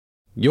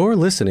You're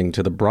listening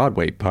to the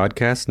Broadway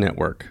Podcast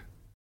Network.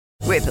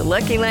 With the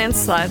Lucky Land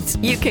Slots,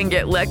 you can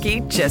get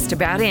lucky just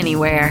about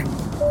anywhere.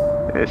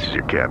 This is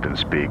your captain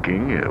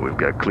speaking. We've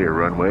got clear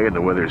runway and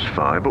the weather's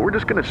fine, but we're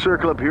just going to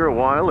circle up here a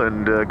while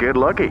and get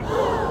lucky.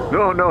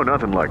 No,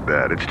 nothing like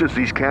that. It's just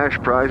these cash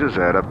prizes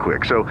add up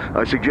quick. So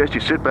I suggest you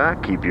sit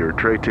back, keep your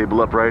tray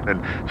table upright,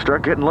 and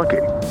start getting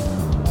lucky.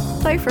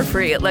 Play for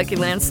free at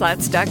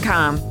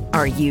LuckyLandSlots.com.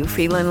 Are you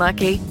feeling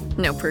lucky?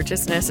 No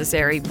purchase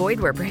necessary. Void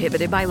where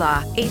prohibited by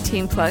law.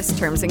 18+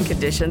 terms and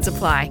conditions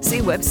apply. See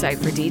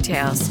website for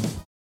details.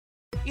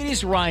 It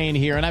is Ryan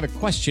here, and I have a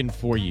question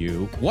for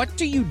you. What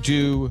do you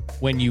do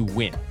when you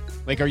win?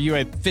 Like, are you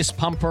a fist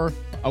pumper,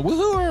 a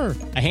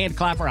woohooer, a hand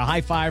clapper, a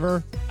high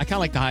fiver? I kind of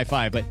like the high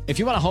five, but if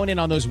you want to hone in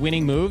on those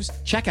winning moves,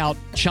 check out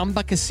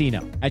Chumba Casino.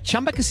 At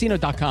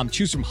ChumbaCasino.com,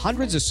 choose from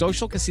hundreds of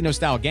social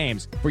casino-style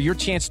games for your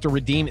chance to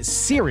redeem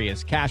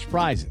serious cash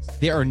prizes.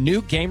 There are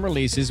new game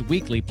releases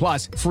weekly,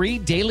 plus free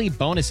daily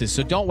bonuses,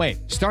 so don't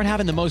wait. Start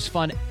having the most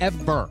fun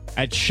ever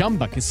at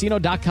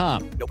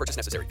ChumbaCasino.com. No purchase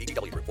necessary.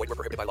 VGW Group. Void where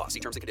prohibited by law. See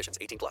terms and conditions.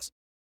 18+.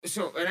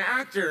 So an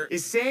actor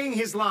is saying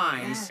his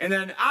lines, and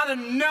then out of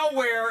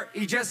nowhere,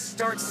 he just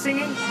starts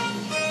singing.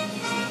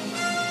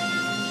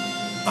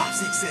 5,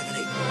 6, 7,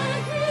 8.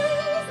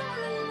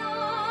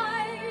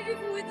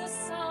 With the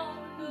sound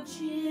of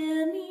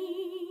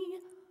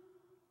Jimmy.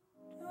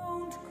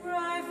 Don't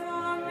cry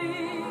for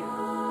me.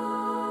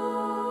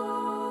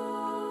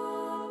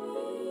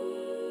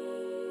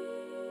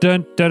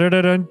 Dun dun dun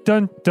dun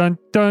dun dun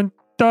dun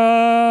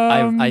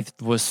dun. I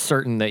was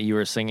certain that you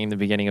were singing the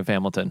beginning of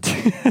Hamilton.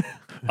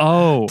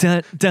 Oh.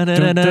 Dun, dun,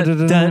 dun, dun,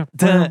 dun,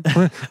 dun,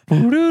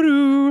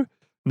 dun.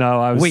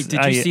 No, I was. Wait,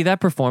 did you see that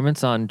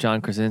performance on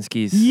John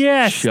Krasinski's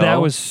Yes, show? that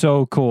was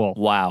so cool.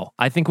 Wow.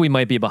 I think we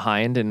might be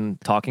behind in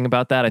talking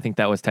about that. I think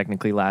that was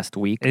technically last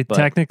week. It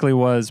technically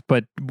was,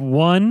 but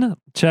one,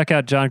 check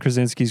out John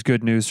Krasinski's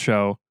Good News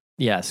show.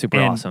 Yeah, super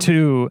and awesome.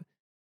 Two,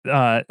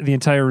 the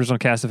entire original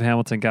cast of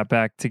Hamilton got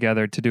back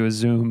together to do a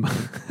Zoom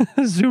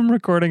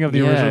recording of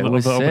the original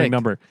of the opening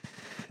number.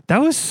 That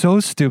was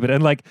so stupid.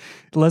 And like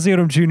Leslie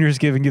Odom Jr. is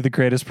giving you the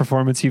greatest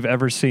performance you've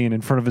ever seen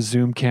in front of a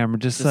Zoom camera.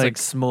 Just like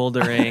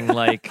smoldering,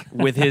 like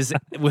with his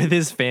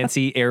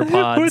fancy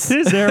AirPods. With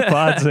his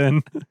AirPods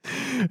in.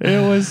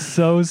 It was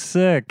so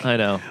sick. I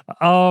know.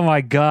 Oh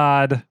my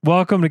God.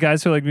 Welcome to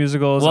Guys Who Like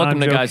Musicals. Welcome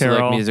I'm to Joe Guys Carroll.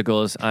 Who Like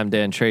Musicals. I'm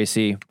Dan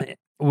Tracy.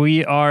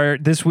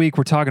 This week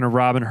we're talking to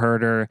Robin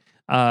Herder,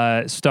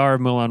 star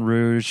of Moulin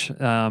Rouge.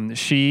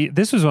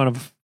 This was one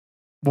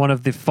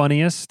of the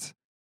funniest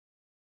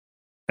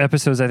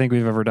episodes I think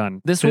we've ever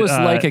done. This was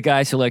like a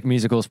Guys Who Like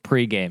Musicals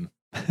pregame.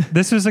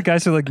 This was a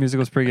Guys Who Like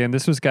Musicals pregame.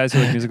 This was Guys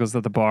Who Like Musicals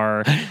at the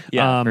bar.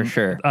 Yeah, for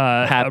sure.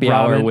 Happy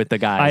Robin, hour with the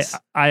guys.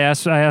 I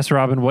asked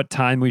Robin what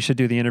time we should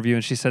do the interview,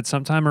 and she said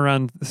sometime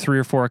around 3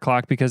 or 4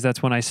 o'clock because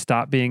that's when I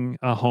stop being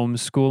a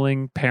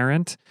homeschooling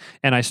parent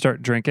and I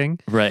start drinking.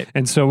 Right.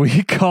 And so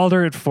we called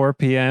her at 4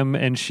 p.m.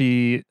 and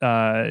she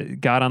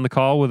got on the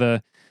call with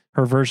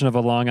her version of a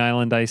Long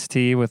Island iced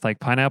tea with like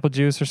pineapple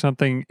juice or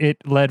something. It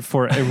led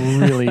for a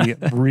really,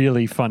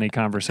 really funny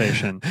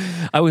conversation.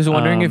 I was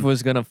wondering if it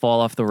was going to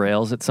fall off the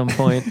rails at some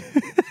point,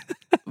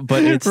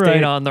 but it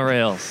stayed on the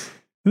rails.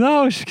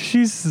 No,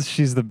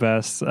 she's the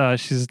best.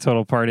 She's a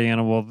total party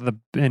animal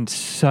and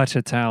such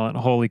a talent.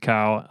 Holy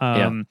cow.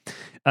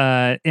 Some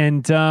of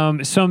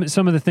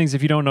the things,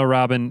 if you don't know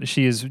Robin,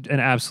 she is an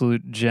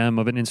absolute gem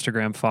of an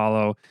Instagram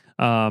follow.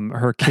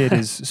 Her kid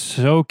is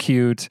so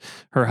cute.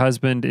 Her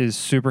husband is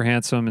super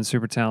handsome and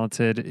super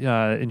talented.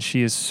 And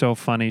she is so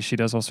funny. She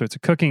does all sorts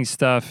of cooking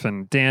stuff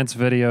and dance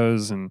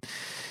videos, and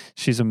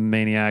she's a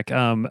maniac.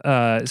 Some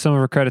of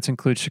her credits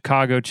include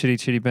Chicago, Chitty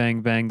Chitty Bang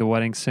Bang, The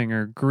Wedding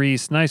Singer,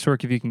 Grease, Nice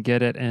Work If You Can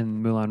Get It,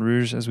 and Moulin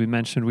Rouge. As we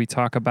mentioned, we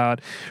talk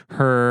about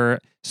her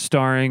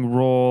starring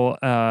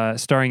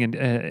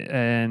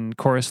in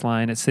Chorus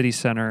Line at City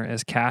Center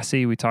as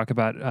Cassie. We talk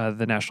about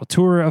the national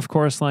tour of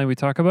Chorus Line. We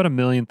talk about a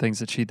million things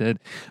that she did.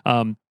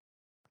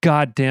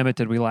 God damn it,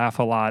 did we laugh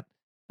a lot.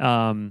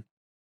 And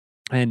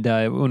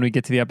when we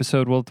get to the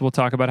episode, we'll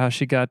talk about how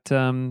she got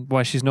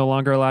why she's no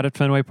longer allowed at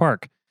Fenway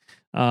Park.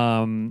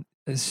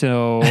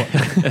 So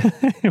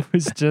it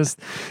was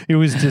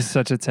just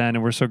such a 10,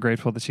 and we're so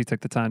grateful that she took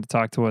the time to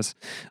talk to us.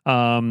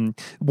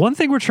 One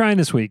thing we're trying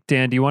this week,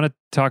 Dan, do you want to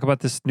talk about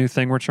this new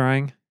thing we're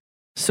trying?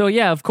 So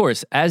yeah, of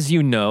course. As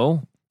you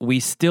know, we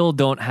still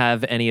don't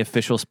have any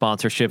official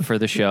sponsorship for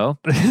the show.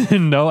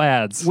 No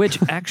ads. Which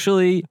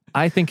actually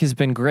I think has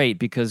been great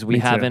because we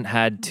haven't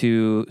had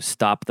to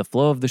stop the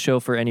flow of the show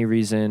for any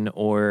reason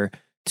or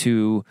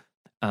to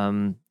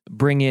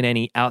bring in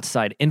any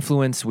outside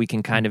influence. We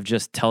can kind of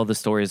just tell the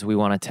stories we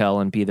want to tell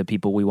and be the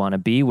people we want to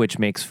be, which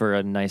makes for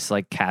a nice,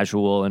 like,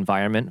 casual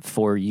environment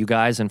for you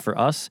guys and for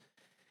us.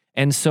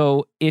 And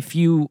so if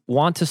you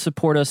want to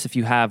support us, if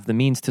you have the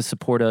means to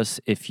support us,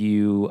 if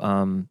you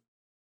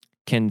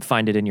can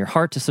find it in your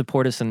heart to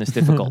support us in this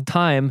difficult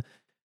time,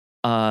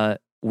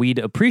 we'd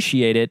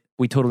appreciate it.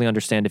 We totally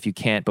understand if you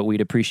can't, but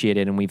we'd appreciate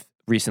it. And we've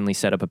recently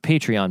set up a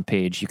Patreon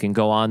page. You can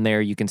go on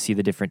there. You can see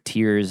the different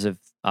tiers of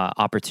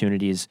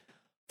opportunities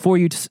for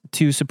you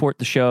to support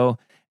the show,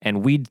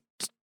 and we'd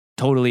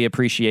totally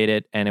appreciate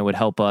it, and it would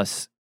help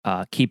us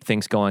keep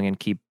things going and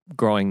keep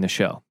growing the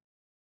show.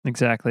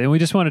 Exactly. And we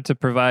just wanted to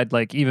provide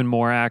like even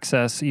more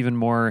access, even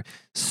more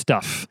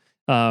stuff.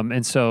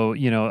 And so,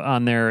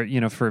 on there,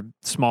 for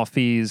small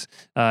fees,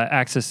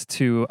 access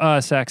to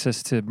us,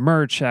 access to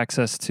merch,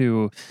 access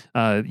to,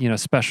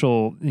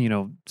 special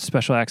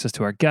access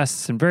to our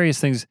guests and various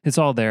things. It's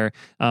all there.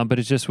 But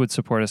it just would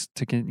support us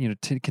to continue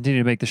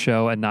to make the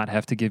show and not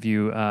have to give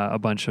you a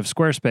bunch of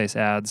Squarespace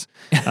ads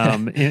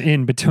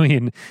in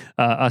between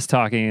us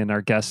talking and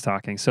our guests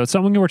talking. So it's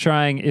something we're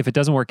trying. If it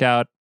doesn't work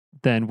out,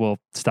 then we'll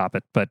stop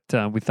it. But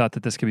we thought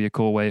that this could be a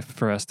cool way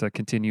for us to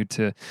continue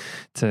to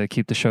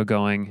keep the show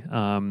going.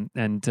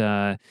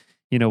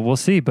 We'll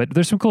see. But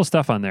there's some cool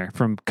stuff on there,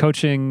 from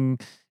coachings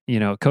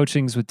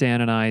with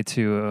Dan and I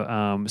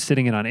to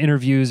sitting in on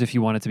interviews if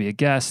you wanted to be a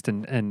guest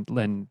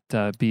and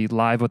be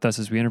live with us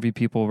as we interview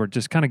people. We're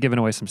just kind of giving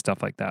away some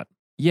stuff like that.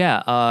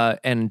 Yeah,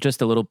 and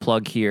just a little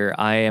plug here.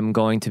 I am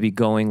going to be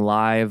going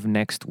live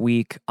next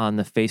week on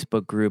the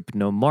Facebook group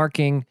No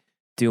Marking,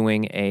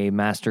 doing a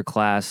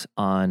masterclass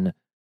on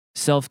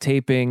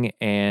self-taping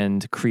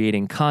and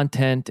creating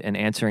content and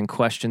answering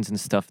questions and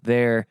stuff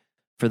there.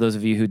 For those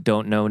of you who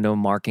don't know, No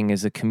Marking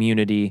is a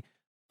community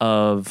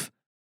of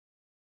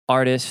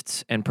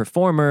artists and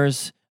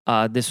performers.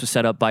 This was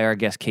set up by our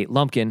guest, Kate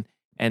Lumpkin,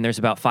 and there's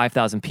about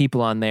 5,000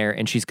 people on there,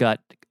 and she's got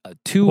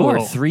 2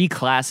 or 3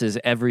 classes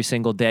every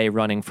single day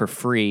running for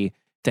free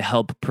to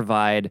help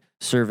provide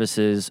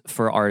services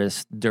for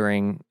artists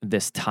during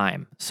this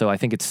time. So I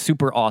think it's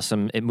super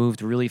awesome. It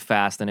moved really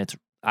fast, and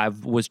I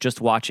was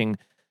just watching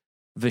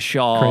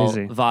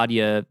Vishal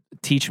Vadia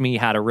teach me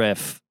how to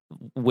riff,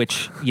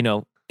 which,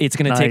 it's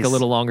going to take a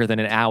little longer than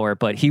an hour,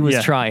 but he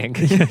was trying.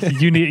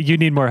 You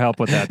need more help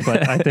with that,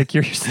 but I think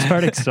you're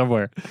starting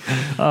somewhere.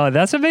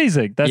 That's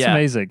amazing. That's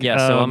amazing.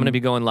 Yeah, so I'm going to be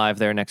going live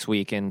there next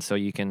week, and so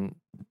you can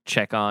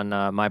check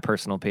on my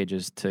personal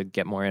pages to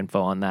get more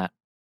info on that.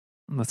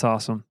 That's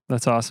awesome.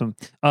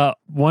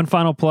 One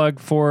final plug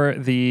for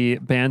the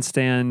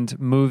Bandstand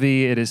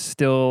movie. It is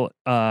still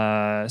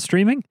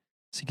streaming,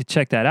 so you can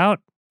check that out.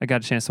 I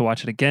got a chance to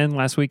watch it again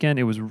last weekend.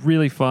 It was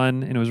really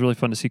fun, and it was really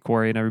fun to see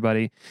Corey and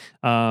everybody.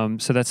 So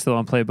that's still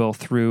on Playbill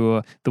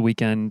through the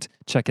weekend.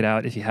 Check it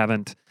out if you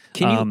haven't.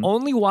 Can you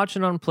only watch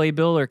it on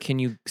Playbill, or can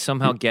you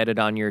somehow get it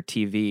on your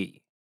TV?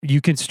 You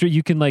can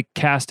like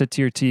cast it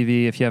to your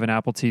TV if you have an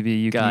Apple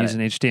TV. You can use an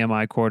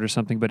HDMI cord or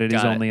something, but it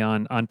is only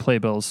on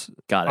Playbill's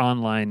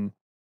online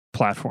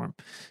platform.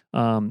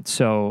 But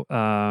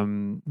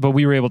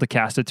we were able to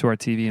cast it to our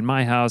TV in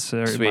my house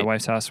or my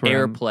wife's house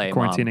where AirPlay, I'm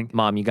quarantining.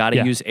 Mom, you got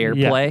to use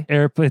AirPlay.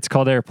 Yeah. It's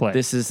called AirPlay.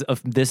 This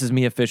is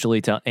me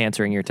officially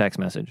answering your text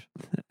message.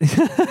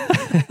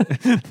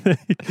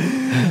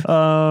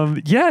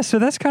 So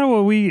that's kind of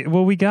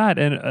what we got.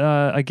 And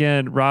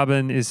again,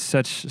 Robin is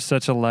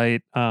such a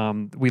light.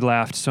 We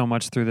laughed so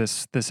much through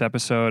this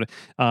episode.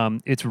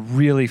 It's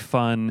really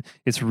fun.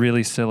 It's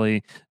really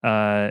silly.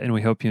 And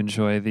we hope you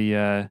enjoy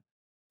the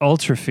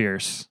ultra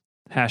fierce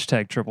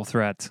 #triple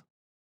threat.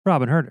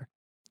 Robin Herder.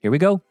 Here we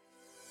go.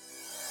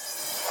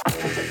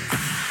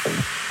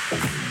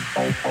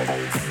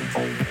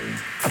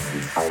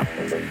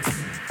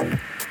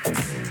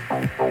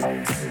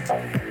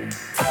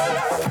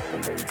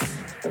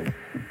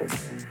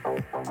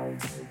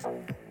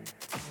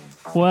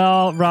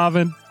 Well,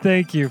 Robin,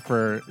 thank you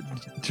for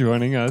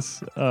joining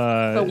us.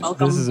 So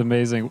welcome. This is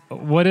amazing.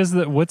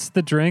 What's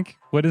the drink?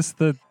 What is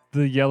the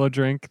yellow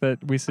drink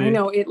that we see? I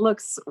know it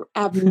looks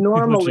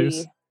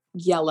abnormally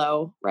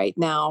yellow right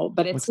now,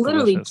 but it's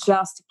literally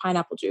just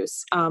pineapple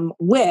juice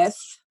with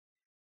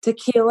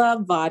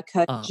tequila,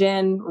 vodka,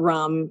 gin,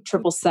 rum,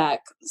 triple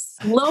sec,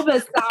 a little bit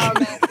of sour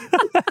mix.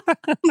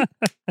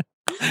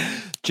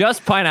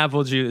 Just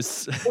pineapple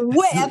juice.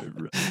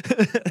 With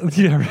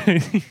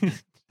right.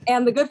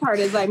 And the good part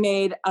is I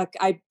did a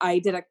cup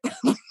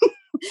of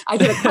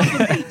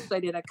each. I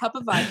did a cup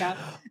of vodka,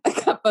 a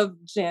cup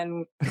of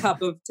gin,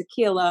 cup of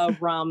tequila,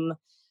 rum,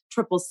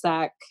 triple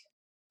sec,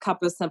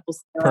 cup of simple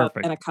syrup,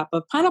 and a cup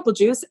of pineapple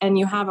juice, and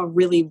you have a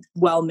really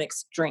well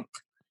mixed drink.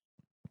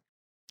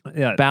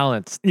 Yeah,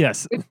 balanced.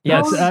 Yes,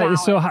 yes.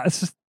 So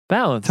it's just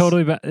balanced.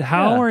 Totally.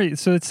 How are you?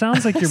 So it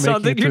sounds like you're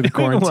making it through the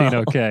quarantine.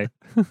 Well. Okay.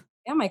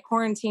 Yeah, my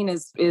quarantine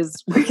is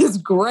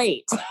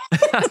great. No,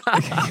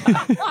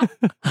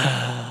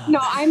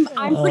 I'm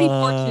pretty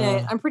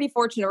fortunate. I'm pretty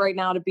fortunate right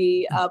now to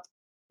be up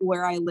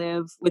where I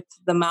live with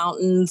the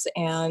mountains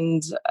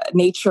and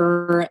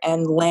nature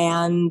and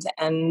land,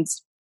 and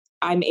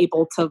I'm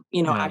able to,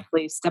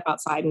 actually step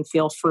outside and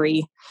feel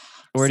free.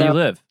 Where do you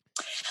live?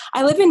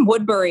 I live in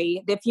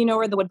Woodbury. If you know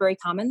where the Woodbury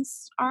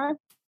Commons are,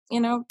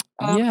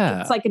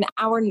 it's like an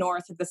hour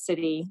north of the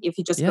city. If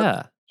you just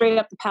go straight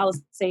up the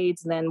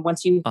Palisades, and then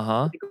once you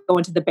go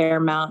into the Bear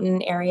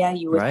Mountain area,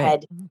 you would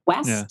head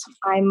west. Yeah.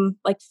 I'm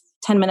like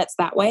 10 minutes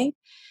that way.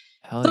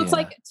 It's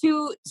like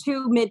to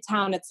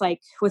Midtown. It's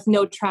like with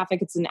no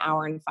traffic, it's an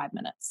hour and 5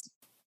 minutes.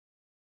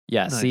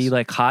 Yeah. Nice. See,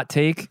 like hot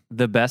take,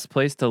 the best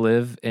place to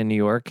live in New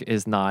York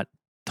is not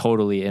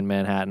totally in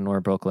Manhattan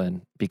or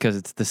Brooklyn because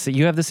it's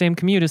you have the same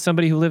commute as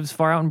somebody who lives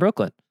far out in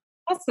Brooklyn.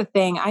 That's the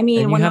thing. I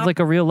mean, and you have like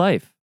a real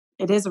life.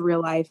 It is a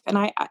real life. And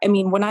I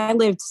mean, when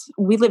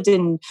we lived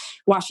in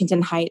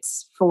Washington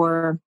Heights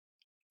for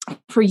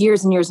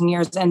years and years and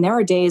years. And there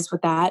are days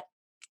with that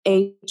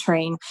A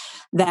train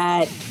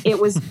that it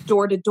was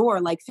door to door,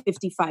 like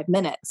 55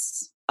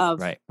 minutes of,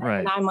 right.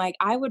 And I'm like,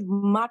 I would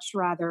much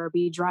rather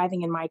be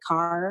driving in my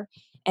car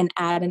and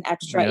add an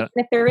extra, even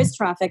if there is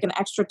traffic, an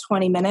extra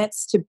 20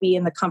 minutes to be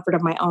in the comfort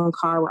of my own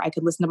car where I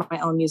could listen to my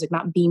own music,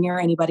 not be near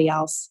anybody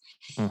else.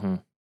 Mm-hmm.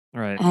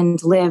 Right.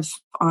 And live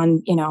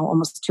on,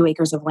 almost 2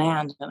 acres of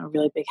land in a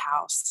really big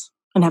house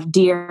and have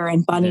deer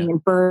and bunny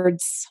and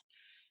birds.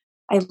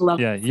 I love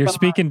it. Yeah, you're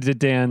speaking to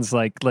Dan's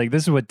like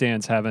this is what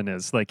Dan's heaven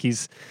is. Like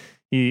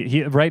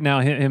he right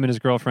now him and his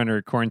girlfriend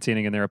are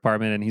quarantining in their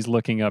apartment and he's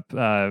looking up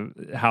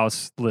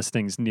house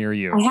listings near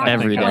you. I have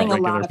every day. A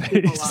lot of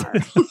people are.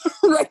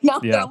 Right now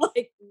they're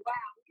like, wow,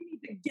 we need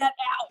to get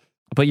out.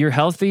 But you're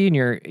healthy and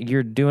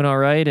you're doing all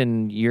right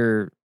and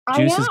your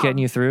juice is getting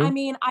you through. I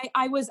mean,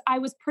 I was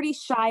pretty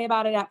shy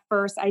about it at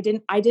first. I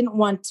didn't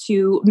want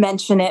to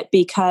mention it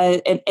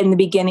because in the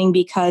beginning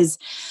because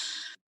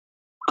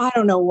I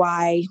don't know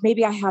why.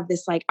 Maybe I have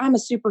this like I'm a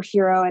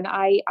superhero and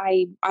I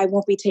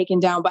won't be taken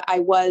down. But I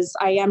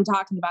am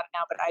talking about it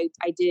now. But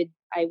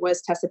I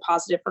was tested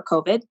positive for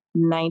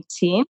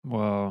COVID-19.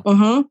 Whoa.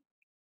 Mm-hmm.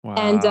 Wow.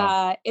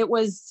 And it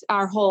was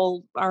our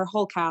whole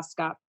cast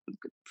got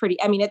pretty.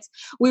 I mean,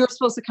 we were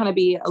supposed to kind of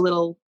be a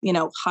little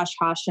hush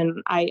hush,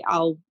 and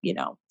I'll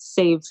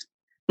save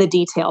the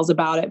details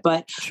about it,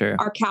 but sure,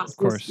 our cast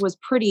was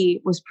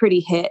pretty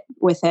hit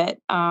with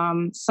it.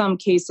 Some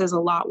cases a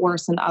lot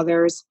worse than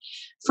others.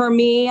 For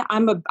me,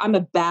 I'm a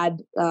bad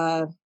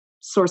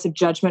source of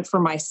judgment for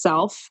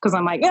myself because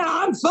I'm like, yeah,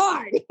 I'm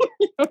fine.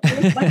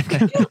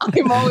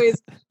 I'm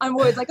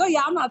always like, oh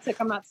yeah, I'm not sick.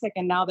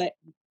 And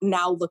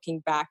now looking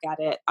back at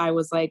it, I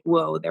was like,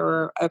 whoa, there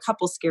were a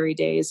couple scary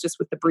days just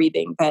with the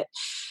breathing that.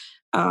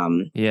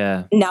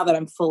 Now that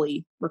I'm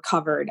fully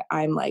recovered,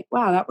 I'm like,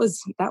 wow, that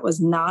was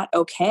not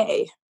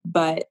okay.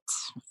 But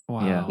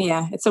wow.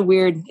 Yeah, it's a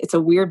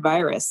weird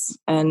virus.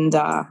 And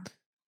I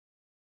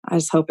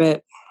hope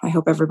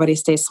everybody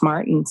stays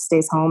smart and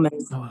stays home.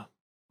 And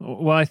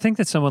well, I think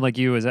that someone like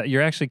you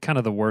you're actually kind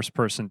of the worst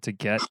person to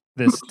get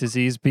this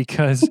disease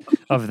because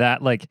of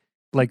that. Like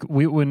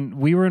when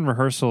we were in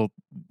rehearsal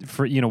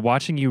for,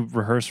 watching you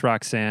rehearse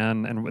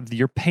Roxanne and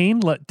your pain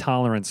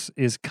tolerance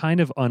is kind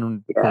of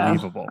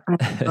unbelievable.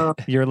 Yeah.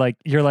 You're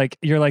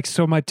like,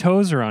 so my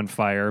toes are on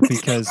fire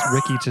because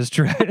Ricky just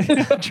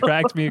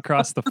dragged me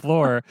across the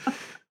floor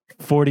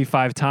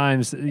 45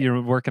 times.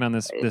 You're working on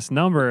this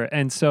number.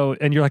 And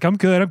you're like, I'm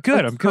good.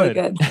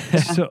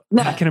 So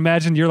no. I can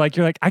imagine you're like,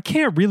 I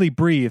can't really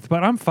breathe,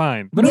 but I'm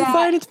fine. But I'm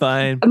fine. It's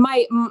fine.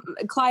 My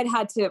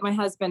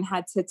husband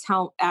had to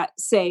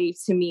say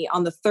to me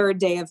on the third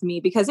day of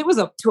me, because it was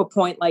to a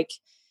point, like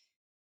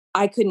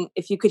I couldn't,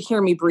 if you could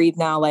hear me breathe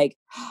now, like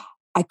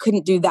I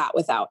couldn't do that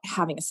without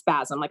having a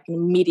spasm, like an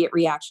immediate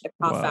reaction to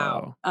cough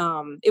out.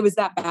 It was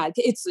that bad.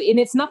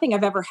 It's nothing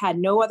I've ever had,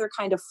 no other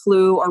kind of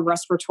flu or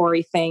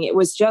respiratory thing. It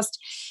was just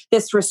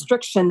this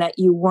restriction that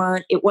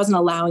it wasn't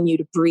allowing you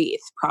to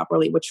breathe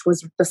properly, which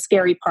was the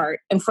scary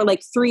part. And for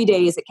like 3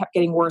 days, it kept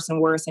getting worse and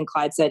worse. And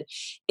Clyde said,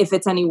 if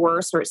it's any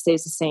worse or it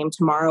stays the same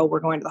tomorrow, we're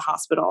going to the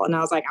hospital. And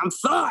I was like, I'm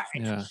fine.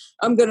 Yeah.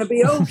 I'm going to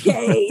be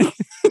okay.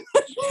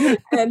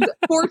 And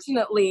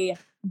fortunately,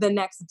 the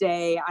next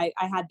day I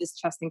had this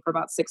chest thing for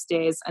about 6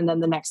 days. And then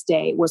the next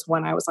day was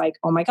when I was like,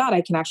 oh my God, I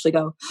can actually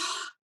go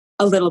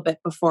a little bit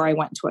before I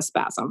went into a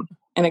spasm.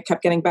 And it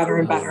kept getting better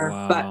and better.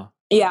 Wow. But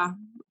yeah,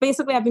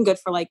 basically I've been good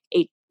for like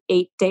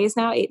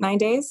 9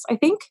 days, I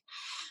think.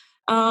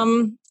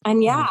 And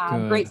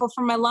yeah, grateful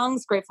for my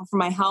lungs, grateful for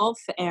my health,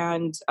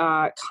 and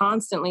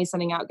constantly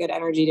sending out good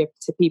energy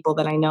to people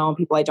that I know and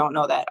people I don't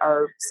know that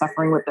are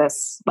suffering with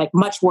this, like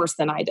much worse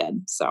than I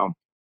did. So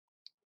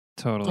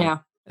totally. Yeah.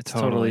 It's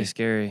totally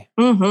scary.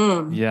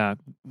 Mm-hmm. Yeah,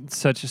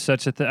 such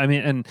a thing. I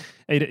mean,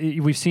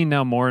 and we've seen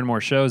now more and more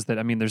shows that,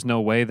 I mean, there's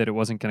no way that it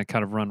wasn't going to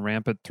kind of run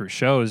rampant through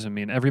shows. I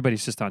mean,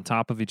 everybody's just on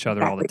top of each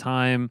other all the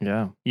time.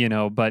 Yeah.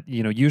 But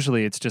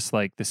usually it's just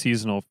like the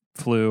seasonal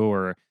flu,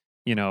 or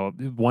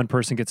one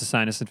person gets a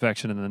sinus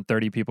infection and then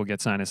 30 people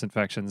get sinus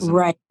infections.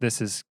 Right.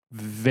 This is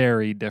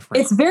very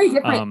different. It's very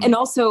different. And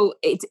also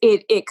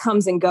it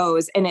comes and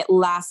goes, and it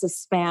lasts a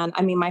span.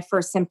 I mean, my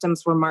first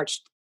symptoms were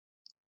March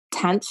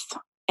 10th.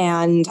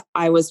 And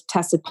I was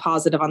tested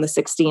positive on the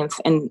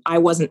 16th, and I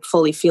wasn't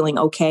fully feeling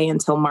okay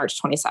until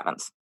March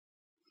 27th.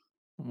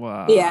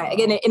 Wow. Yeah.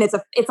 And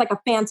it's like a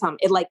phantom.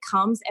 It like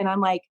comes, and I'm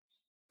like,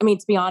 I mean,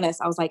 to be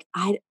honest, I was like,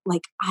 I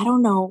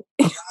don't know.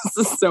 This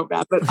is so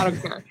bad, but I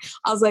don't care.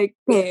 I was like,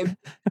 babe,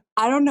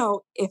 I don't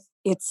know if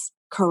it's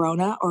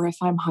Corona or if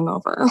I'm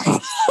hungover.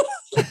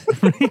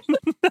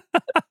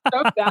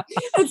 So bad.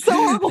 It's so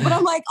horrible. But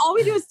I'm like, all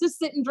we do is just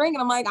sit and drink,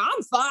 and I'm like,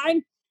 I'm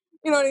fine.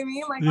 You know what I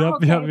mean? Like, yep,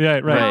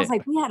 okay. right. And I was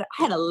like, I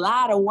had a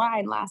lot of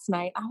wine last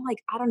night. I'm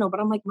like, I don't know, but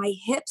I'm like, my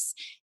hips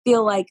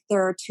feel like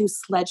there are two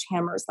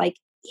sledgehammers like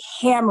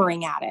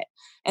hammering at it.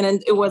 And then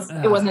it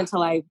wasn't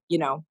until I,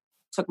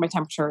 took my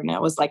temperature and it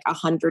was like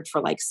 100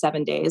 for like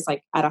 7 days,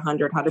 like at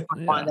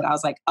 100.1 that I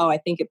was like, oh, I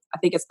think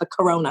it's the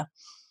corona.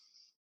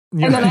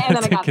 Yeah, and then I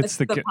got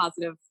the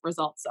positive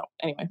results. So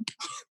anyway,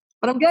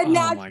 but I'm good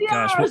now.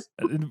 Cheers.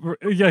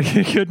 Yeah,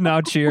 good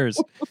now.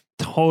 Cheers.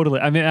 Totally.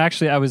 I mean,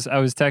 actually, I was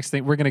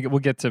texting. We'll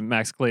get to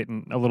Max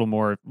Clayton a little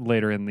more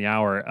later in the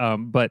hour.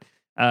 But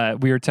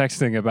we were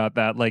texting about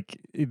that, like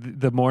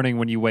the morning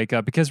when you wake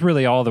up, because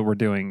really all that we're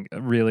doing,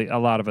 really a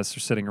lot of us are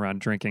sitting around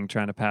drinking,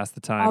 trying to pass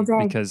the time.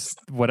 Because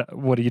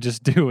what do you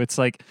just do? It's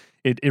like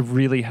it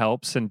really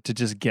helps, and to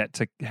just get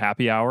to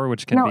happy hour,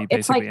 which can be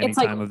basically any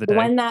time of the day.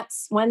 When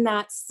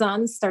that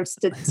sun starts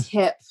to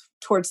tip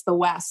towards the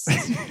west.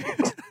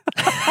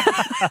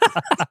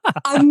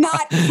 I'm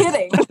not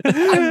kidding.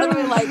 I'm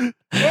literally like,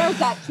 there's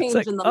that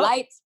change in the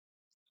lights.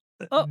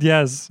 Oh.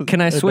 Yes.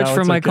 Can I switch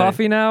from my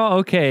coffee now?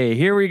 Okay,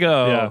 here we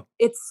go. Yeah.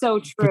 It's so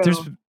true. But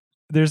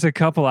there's a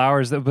couple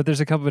hours, but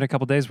there's a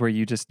couple days where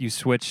you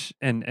switch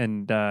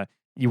and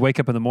you wake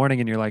up in the morning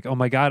and you're like, oh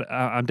my God,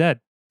 I'm dead.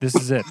 This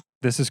is it.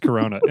 This is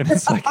Corona. And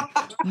it's like,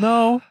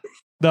 no,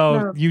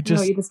 you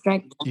just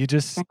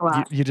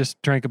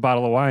drank a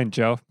bottle of wine,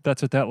 Joe.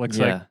 That's what that looks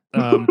like.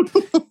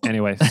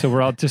 Anyway, so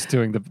we're all just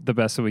doing the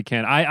best that we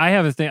can. I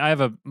have a thing. I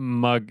have a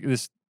mug.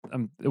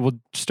 We'll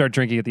start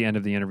drinking at the end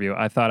of the interview.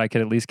 I thought I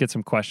could at least get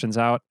some questions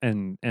out,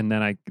 and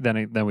then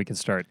we can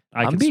start.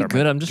 I'm being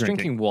good. I'm just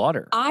drinking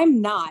water.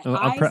 I'm not.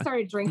 I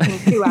started drinking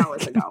 2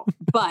 hours ago,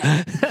 but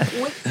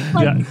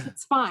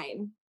it's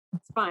fine.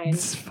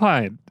 It's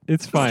fine.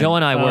 It's fine. Joe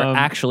and I were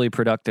actually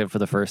productive for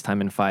the first time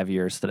in 5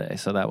 years today,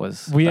 so that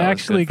was. We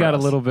actually got a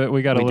little bit.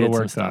 We got a little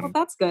work done. Well,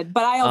 that's good.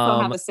 But I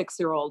also have a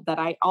 6-year-old that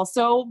I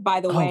also,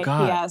 by the way,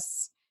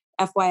 P.S.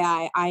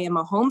 FYI, I am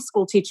a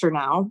homeschool teacher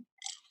now.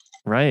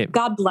 Right.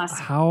 God bless.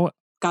 God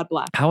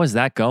bless. How is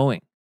that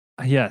going?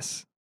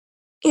 Yes.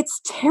 It's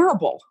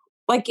terrible.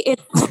 Like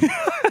it's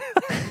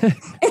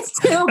it's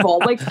terrible.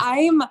 Like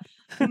I'm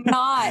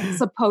not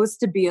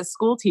supposed to be a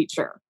school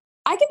teacher.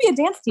 I could be a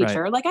dance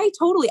teacher. Right. Like I've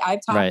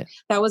taught. Right.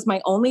 That was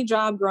my only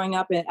job growing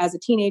up as a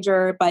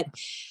teenager. But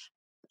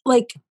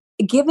like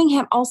giving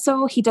him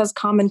also, he does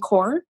Common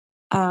Core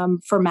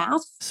for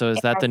math. So is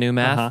that the new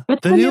math? Uh-huh.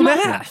 The new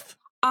math.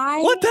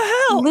 What the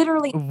hell?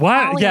 Literally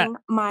calling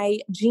my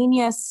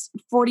genius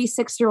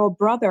 46-year-old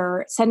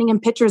brother, sending him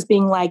pictures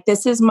being like,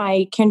 this is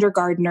my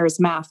kindergartner's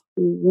math.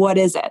 What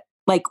is it?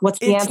 Like, what's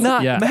the answer? It's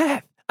not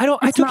math.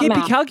 I took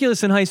AP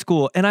Calculus in high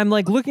school, and I'm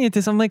like looking at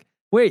this. I'm like,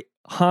 wait,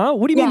 huh?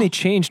 What do you mean they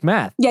changed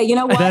math? Yeah, you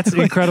know what? That's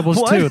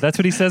Incredibles 2. That's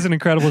what he says in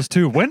Incredibles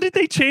 2. When did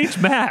they change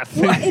math?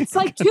 Well, it's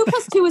like 2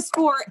 + 2 is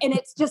 4, and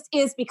it just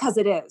is because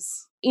it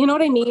is. You know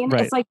what I mean?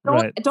 Right, it's like,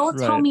 don't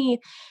tell me.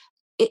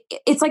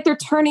 It's like they're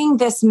turning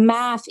this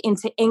math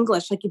into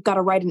English. Like you've got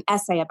to write an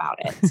essay about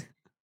it.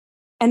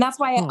 And that's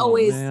why I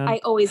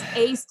always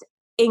aced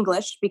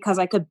English, because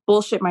I could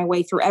bullshit my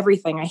way through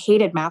everything. I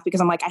hated math because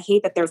I'm like, I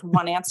hate that there's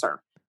one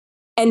answer.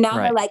 And now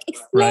they're like,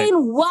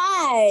 explain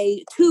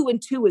why 2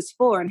 and 2 is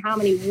 4 and how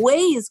many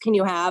ways can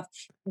you have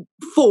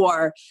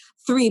 4?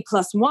 3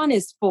 + 1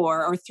 is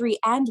 4, or 3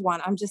 and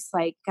 1. I'm just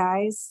like,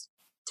 guys,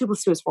 2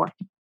 + 2 is 4.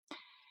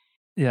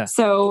 Yeah.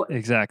 So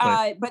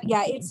exactly. But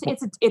yeah,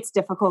 it's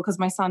difficult because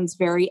my son's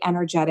very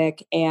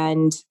energetic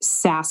and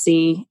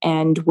sassy,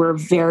 and we're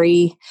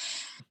very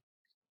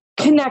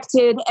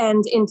connected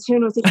and in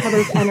tune with each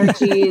other's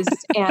energies.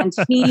 And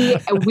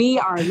we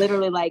are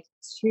literally like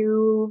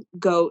 2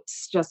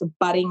 goats just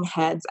butting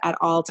heads at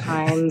all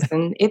times,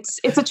 and it's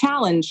a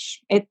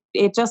challenge. It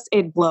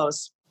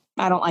blows.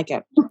 I don't like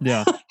it.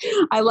 Yeah.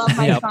 I love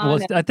my son. Well,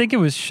 I think it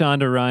was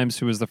Shonda Rhimes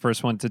who was the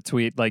first one to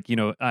tweet, like,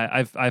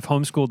 I've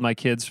homeschooled my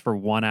kids for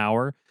 1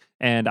 hour,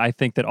 and I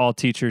think that all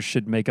teachers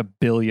should make $1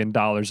 billion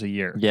a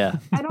year. Yeah.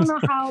 I don't know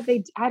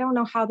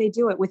how they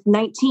do it with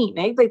 19.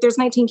 Eh? Like there's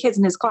 19 kids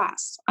in his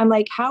class. I'm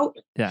like, how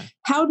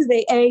do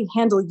they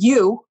handle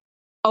you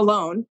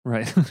alone?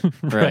 Right.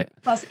 Right.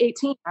 Plus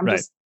 18.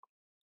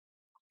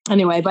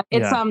 Anyway, but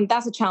it's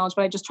that's a challenge,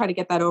 but I just try to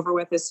get that over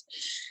with as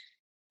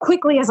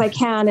quickly as I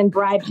can and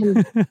bribe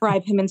him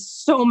in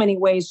so many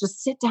ways.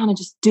 Just sit down and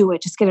just do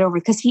it. Just get it over.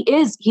 Because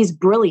he's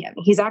brilliant.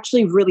 He's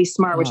actually really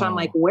smart, which I'm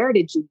like, where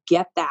did you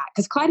get that?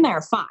 Because Clyde and I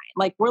are fine.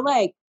 Like, we're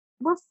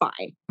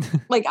fine.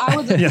 Like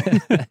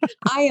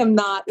I am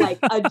not like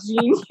a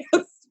genius.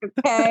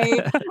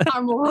 Okay.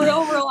 I'm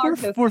real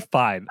artistic. We're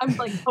fine. I'm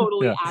like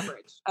totally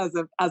average as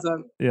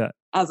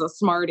a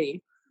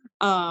smarty.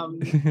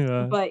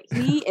 But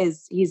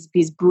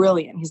he's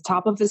brilliant. He's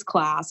top of his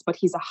class, but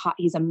he's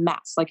a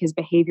mess. Like his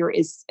behavior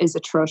is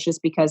atrocious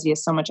because he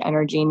has so much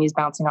energy and he's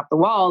bouncing off the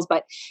walls,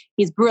 but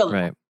he's brilliant.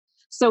 Right.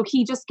 So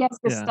he just gets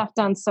this stuff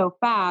done so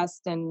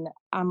fast. And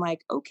I'm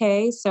like,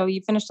 okay, so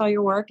you finished all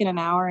your work in an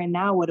hour and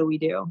now what do we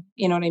do?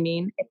 You know what I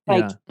mean? It's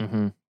like,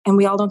 and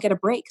we all don't get a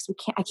break. So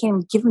I can't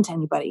even give them to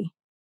anybody.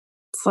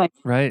 It's like,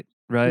 right.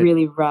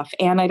 really rough.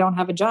 And I don't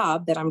have a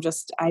job that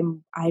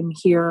I'm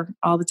here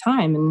all the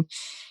time. And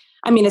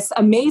I mean, it's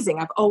amazing.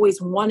 I've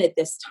always wanted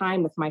this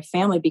time with my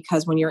family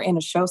because when you're in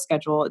a show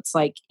schedule, it's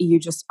like you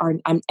just are,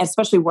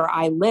 especially where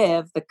I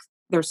live,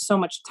 there's so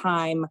much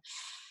time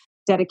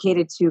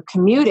dedicated to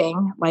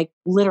commuting, like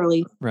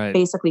literally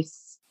basically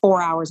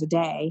 4 hours a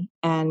day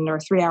or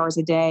 3 hours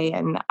a day.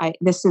 And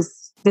this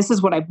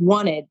is what I've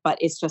wanted, but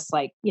it's just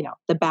like,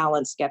 the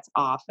balance gets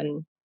off.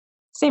 And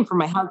same for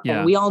my husband.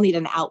 Yeah. We all need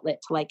an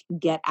outlet to like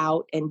get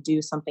out and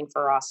do something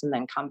for us and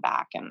then come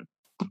back. And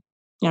you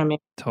know what I mean?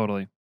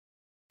 Totally.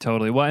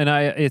 Well, and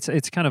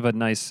it's kind of a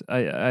nice,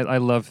 I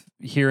love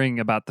hearing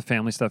about the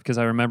family stuff because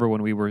I remember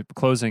when we were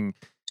closing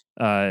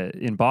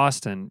in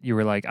Boston, you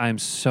were like, I'm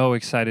so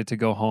excited to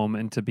go home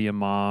and to be a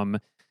mom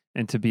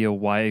and to be a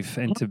wife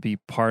and to be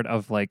part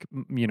of like,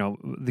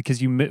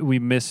 because we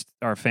missed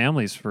our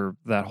families for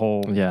that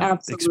whole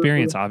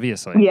experience,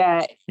 obviously.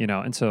 Yeah.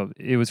 And so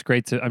it was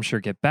great to, I'm sure,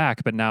 get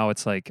back, but now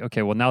it's like,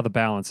 okay, well now the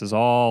balance is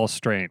all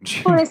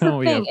strange. Well, that's the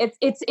thing.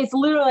 It's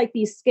literally like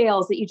these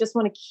scales that you just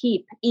want to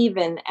keep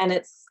even. And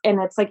it's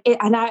like,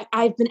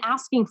 I've been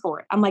asking for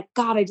it. I'm like,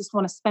 God, I just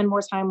want to spend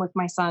more time with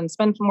my son,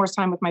 spend more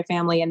time with my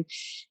family.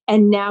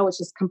 And now it's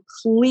just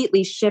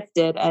completely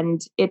shifted.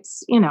 And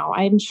it's,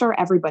 I'm sure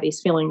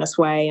everybody's feeling this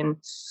way.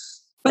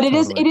 But it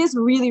is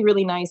really,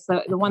 really nice.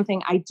 The one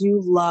thing I do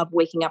love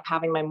waking up,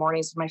 having my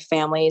mornings with my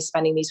family,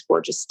 spending these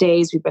gorgeous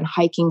days. We've been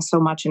hiking so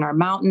much in our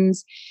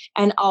mountains.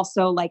 And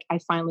also like, I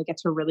finally get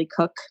to really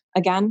cook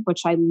again,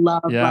 which I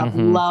love,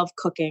 love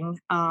cooking.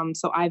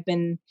 So I've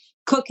been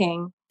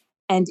cooking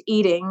and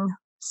eating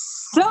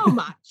so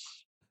much.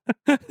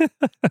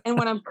 And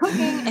when I'm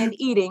cooking and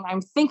eating,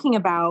 I'm thinking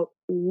about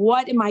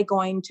what am I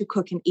going to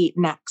cook and eat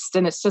next?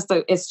 And it's just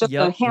a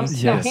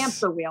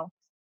hamster wheel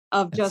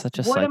of just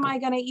what am I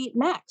going to eat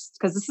next?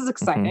 Because this is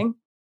exciting.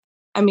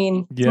 I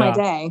mean, it's my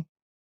day.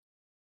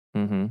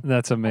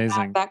 That's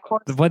amazing. That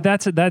course. But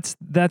that's that.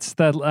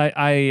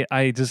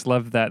 I just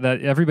love that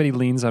everybody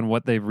leans on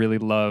what they really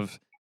love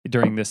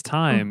during this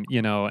time,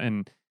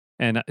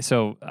 and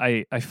so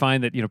I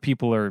find that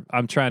people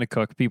I'm trying to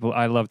cook.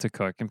 I love to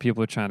cook, and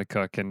people are trying to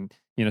cook, and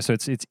so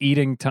it's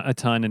eating a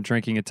ton and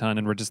drinking a ton,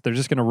 and they're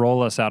just going to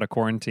roll us out of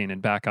quarantine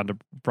and back onto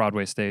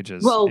Broadway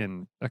stages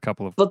in a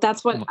couple of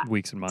that's what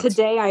weeks and months.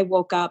 Today I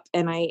woke up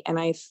and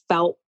I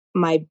felt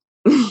my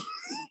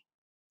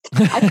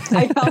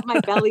I felt my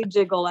belly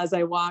jiggle as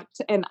I walked,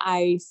 and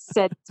I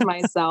said to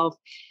myself,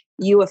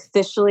 "You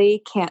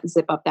officially can't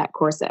zip up that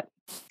corset."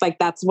 Like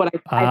that's what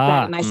I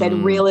said, and I said,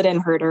 "Reel it in,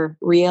 Herder,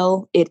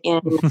 reel it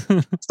in."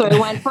 So I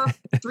went for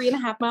a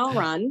 3.5 mile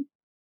run.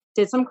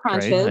 Did some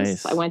crunches.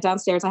 Nice. I went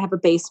downstairs. I have a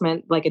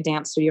basement, like a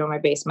dance studio in my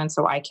basement,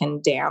 so I can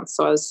dance.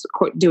 So I was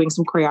doing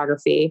some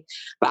choreography,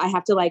 but I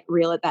have to like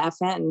reel it the F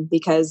in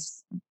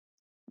because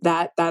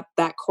that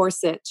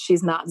corset,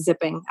 she's not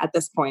zipping at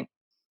this point.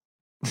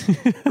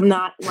 I'm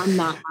not.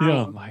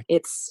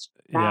 It's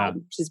bad.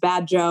 Yeah. She's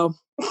bad, Joe.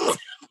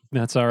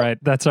 That's all right.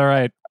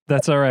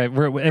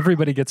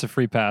 Everybody gets a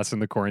free pass in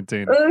the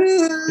quarantine.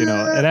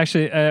 And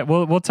actually,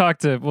 we'll talk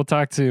to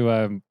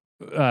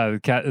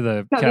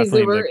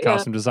Kathleen, the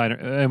costume designer,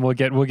 and we'll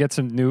get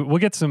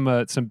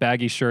some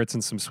baggy shirts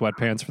and some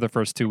sweatpants for the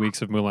first 2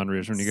 weeks of Moulin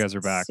Rouge when you guys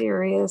are back.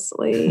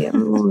 Seriously,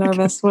 I'm a little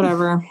nervous.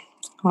 Whatever,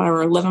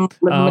 living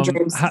my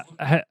dreams.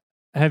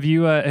 Have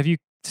you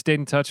stayed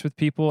in touch with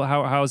people?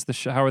 How are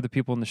the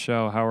people in the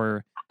show?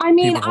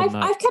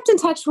 I've kept in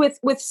touch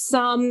with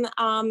some.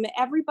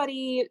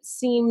 Everybody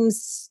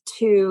seems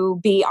to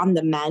be on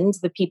the mend.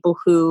 The people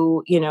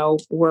who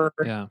were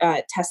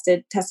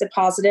tested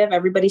positive.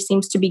 Everybody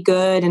seems to be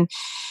good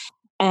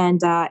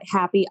and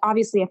happy.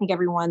 Obviously, I think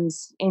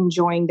everyone's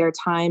enjoying their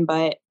time.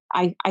 But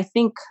I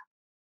think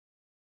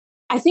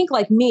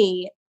like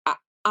me,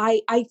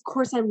 I of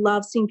course I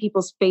love seeing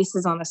people's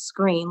faces on the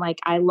screen. Like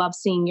I love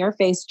seeing your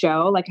face,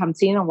 Joe. Like I haven't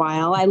seen in a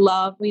while. I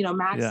love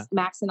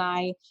Max and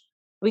I.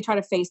 We try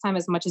to FaceTime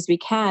as much as we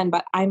can,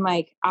 but I'm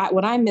like,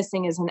 what I'm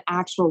missing is an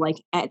actual,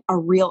 like a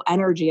real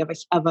energy of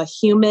a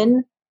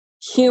human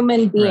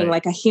being,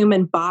 like a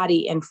human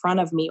body in front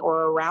of me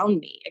or around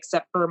me,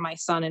 except for my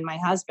son and my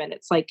husband.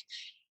 It's like,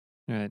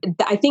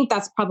 I think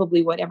that's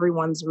probably what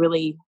everyone's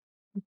really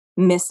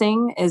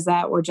missing is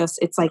that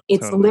it's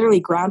totally. Literally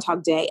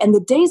Groundhog Day and the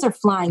days are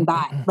flying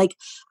by. Like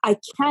I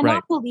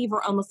cannot believe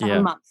we're almost at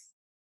a month.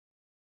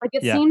 Like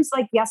it seems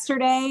like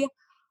yesterday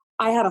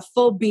I had a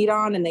full beat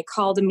on and they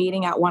called a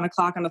meeting at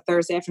 1:00 on a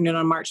Thursday afternoon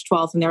on March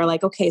 12th. And they were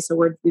like, okay, so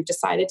we've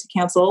decided to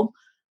cancel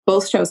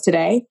both shows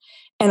today.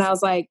 And I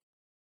was like,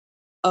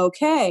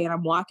 okay. And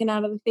I'm walking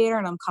out of the theater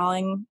and I'm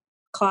calling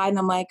Clyde and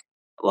I'm like,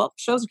 well,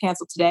 shows are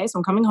canceled today. So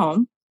I'm coming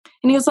home.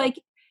 And he was like,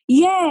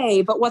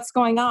 yay, but what's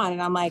going on?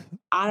 And I'm like,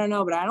 I don't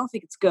know, but I don't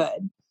think it's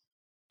good.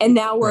 And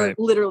now we're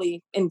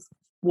literally in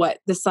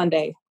this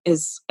Sunday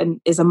is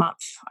a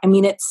month. I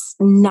mean, it's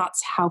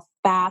nuts how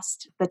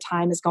fast the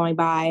time is going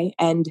by,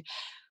 and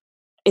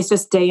it's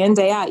just day in,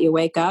 day out. You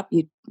wake up,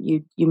 you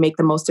make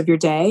the most of your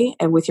day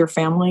and with your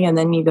family, and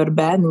then you go to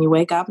bed, and then you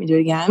wake up and you do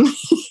it again.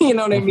 You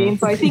know what I mean?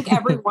 So I think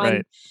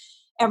everyone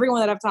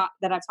that I've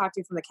talked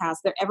to from the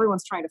cast,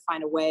 everyone's trying to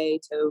find a way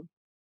to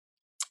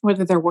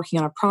whether they're working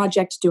on a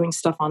project, doing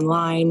stuff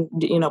online,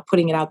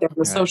 putting it out there on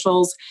the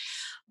socials.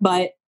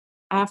 But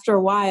after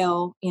a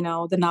while,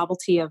 the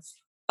novelty of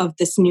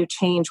this new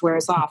change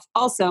wears off.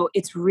 Also,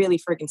 it's really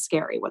friggin'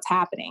 scary what's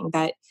happening.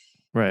 That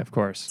right, of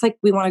course. It's like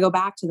we want to go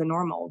back to the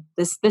normal.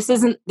 This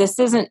isn't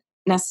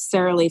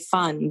necessarily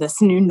fun,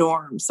 this new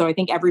norm. So I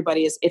think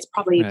it's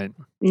probably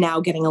now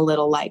getting a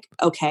little like,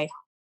 okay,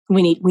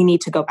 we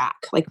need to go back.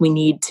 Like we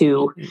need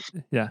to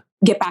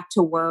get back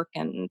to work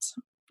and,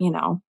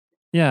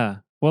 Yeah.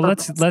 Well,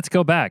 let's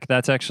go back.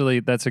 That's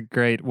a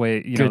great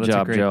way, Good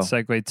job, a great Joe.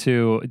 segue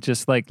to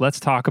just like, let's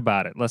talk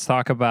about it. Let's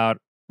talk about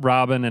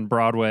Robin and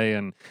Broadway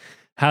and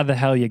how the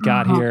hell you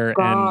got here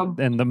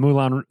and the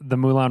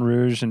Moulin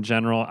Rouge in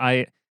general.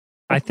 I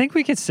think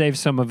we could save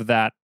some of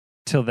that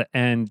till the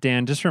end.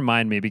 Dan, just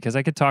remind me, because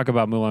I could talk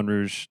about Moulin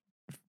Rouge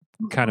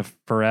kind of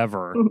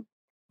forever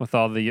with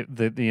all the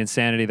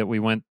insanity that we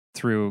went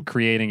through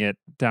creating it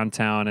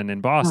downtown and in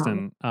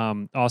Boston.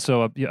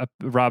 Also,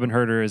 Robin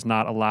Herder is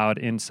not allowed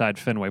inside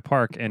Fenway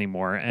Park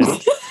anymore, and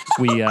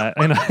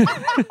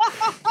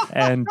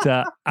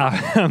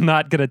I'm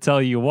not going to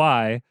tell you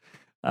why.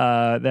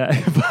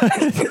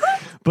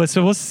 But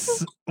so we'll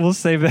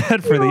save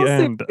that for the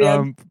end.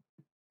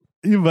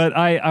 But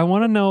I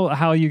want to know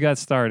how you got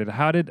started.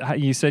 How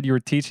you said you were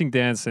teaching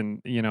dance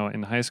in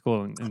high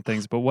school and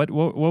things, but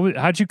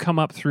how'd you come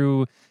up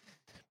through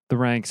the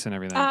ranks and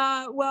everything?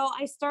 Well,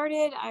 I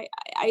started.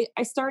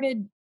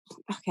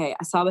 Okay,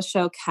 I saw the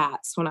show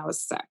Cats when I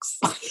was 6.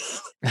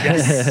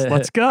 Yes,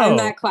 let's go. And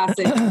that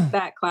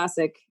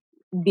classic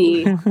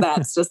B.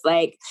 That's just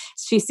like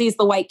she sees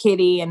the white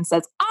kitty and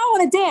says, "I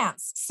want to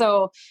dance."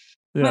 So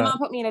my mom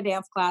put me in a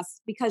dance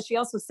class because she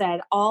also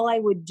said all I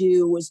would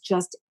do was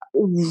just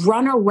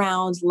run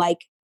around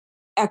like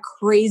a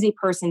crazy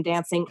person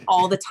dancing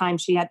all the time.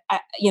 She had,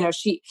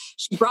 she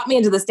brought me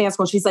into this dance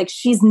school. She's like,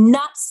 she's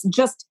nuts.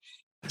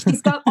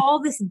 She's got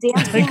all this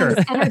dancing and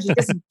this energy.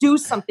 Just do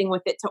something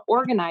with it to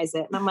organize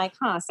it. And I'm like,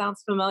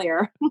 sounds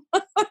familiar.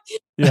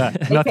 Yeah,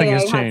 nothing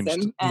has changed.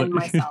 Hudson and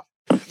myself.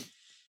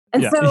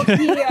 And so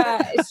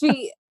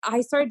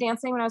I started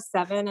dancing when I was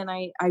 7, and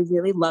I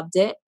really loved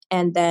it.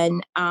 And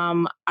then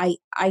I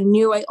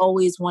knew I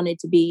always wanted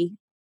to be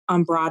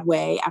on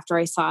Broadway after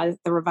I saw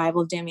the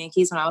revival of Damn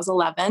Yankees when I was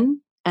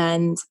 11.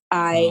 And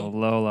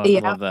Lola,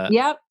 love that.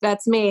 Yep,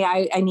 that's me.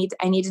 I need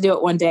to do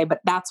it one day.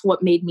 But that's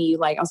what made me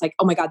like, I was like,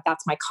 oh my God,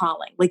 that's my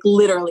calling. Like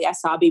literally, I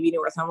saw Baby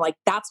New Earth, and I'm like,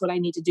 that's what I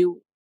need to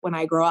do when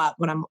I grow up,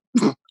 when I'm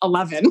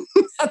 11.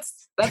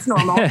 That's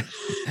normal.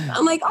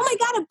 I'm like, oh my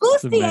God, a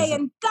bustier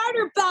and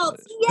garter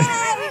belts.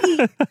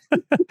 Yay!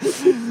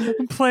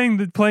 I'm playing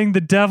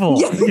the devil.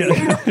 Yep.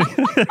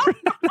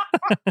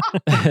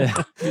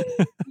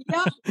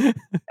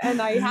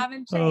 And I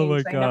haven't changed. Oh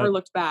my God. I never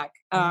looked back.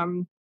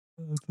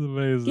 That's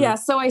amazing. Yeah.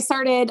 So I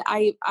started,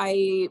 I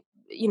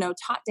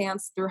taught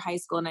dance through high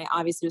school, and I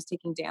obviously was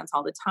taking dance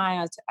all the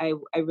time. I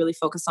really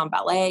focused on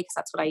ballet because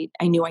that's what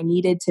I knew I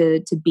needed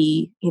to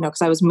be,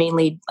 because I was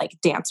mainly like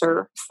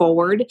dancer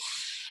forward.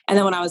 And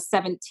then when I was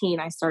 17,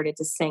 I started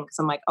to sing because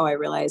I'm like, oh, I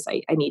realized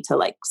I need to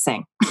like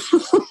sing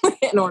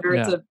in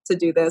order to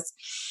do this.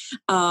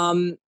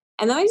 And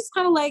then I just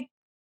kind of like,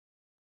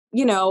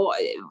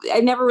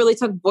 I never really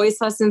took voice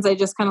lessons. I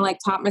just kind of like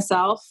taught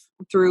myself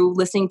through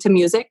listening to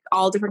music,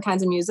 all different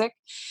kinds of music.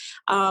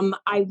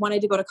 I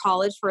wanted to go to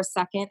college for a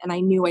second, and I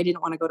knew I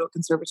didn't want to go to a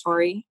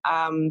conservatory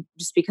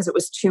just because it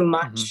was too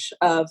much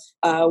of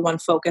one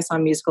focus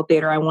on musical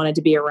theater. I wanted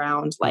to be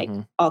around like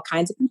all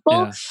kinds of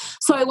people. Yeah.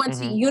 So I went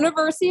to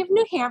University of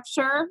New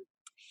Hampshire.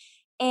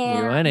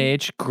 And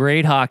UNH,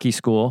 great hockey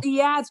school.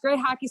 Yeah, it's great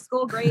hockey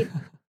school, great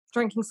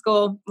drinking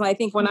school. I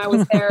think when I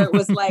was there, it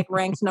was like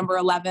ranked number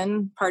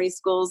 11 party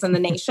schools in the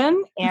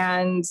nation,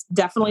 and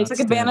definitely took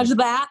advantage of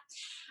that.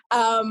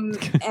 And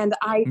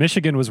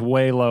Michigan was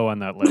way low on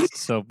that list,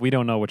 so we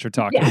don't know what you're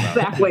talking about.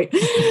 Exactly.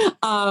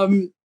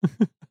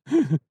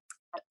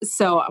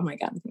 So, oh my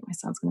God, I think my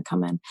son's going to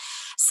come in.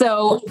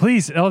 So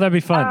please, that'd be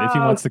fun if he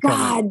wants to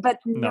come in. But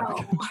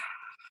no.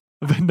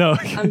 No.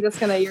 I'm just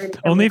going to.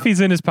 Only if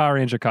he's in his Power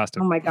Ranger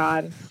costume. Oh my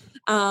God.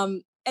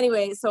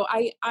 Anyway, so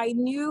I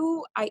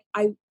knew I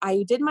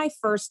did my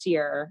first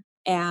year,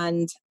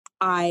 and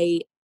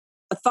I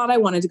thought I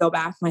wanted to go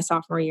back my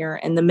sophomore year.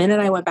 And the minute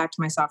I went back to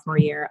my sophomore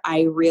year,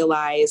 I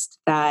realized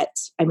that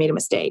I made a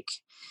mistake.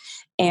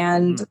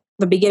 And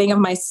the beginning of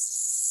my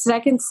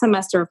second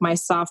semester of my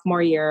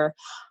sophomore year,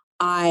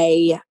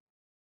 I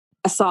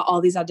saw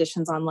all these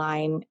auditions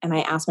online, and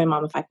I asked my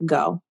mom if I could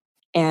go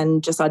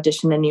and just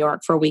audition in New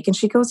York for a week. And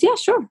she goes, yeah,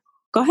 sure.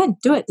 Go ahead.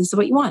 Do it. This is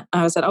what you want.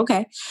 I said,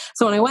 okay.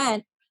 So when I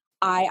went,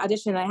 I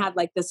auditioned, and I had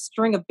like this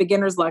string of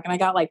beginner's luck, and I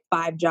got like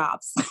 5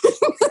 jobs.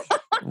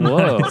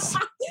 Whoa.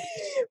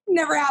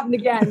 Never happened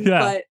again.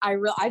 Yeah. But I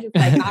just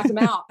like knocked them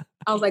out.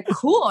 I was like,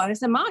 cool. And I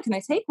said, Mom, can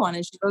I take one?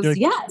 And she goes, like,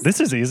 yes. This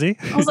is easy.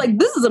 I was like,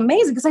 this is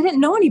amazing, because I didn't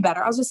know any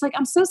better. I was just like,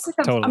 I'm so sick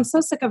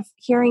of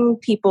hearing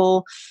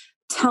people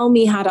tell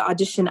me how to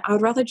audition. I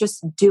would rather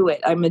just do it.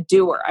 I'm a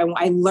doer.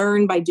 I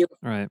learn by doing.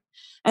 Right.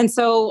 And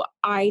so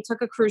I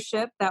took a cruise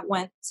ship that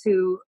went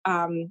to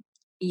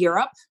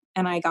Europe,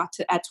 and I got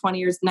to, at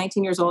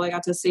 19 years old, I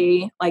got to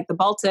see like the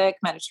Baltic,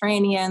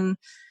 Mediterranean,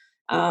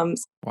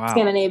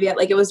 Scandinavia.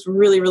 Like it was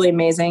really, really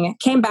amazing.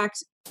 Came back.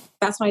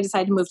 That's when I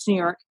decided to move to New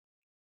York.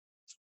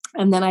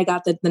 And then I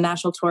got the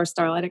national tour,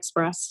 Starlight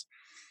Express.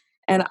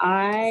 And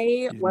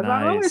I was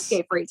on roller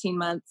skate for 18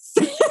 months.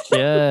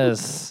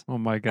 Yes. Oh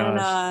my gosh.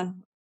 And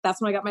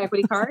that's when I got my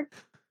equity card.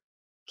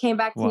 Came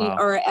back to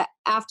or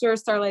after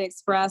Starlight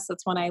Express,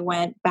 that's when I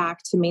went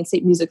back to Main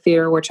State Music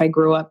Theater, which I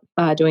grew up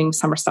doing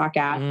summer stock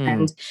at.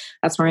 And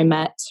that's where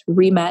I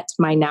re-met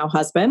my now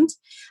husband.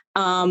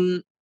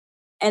 And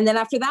then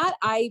after that,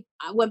 I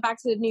went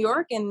back to New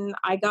York and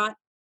I got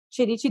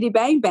Chitty Chitty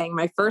Bang Bang,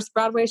 my first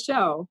Broadway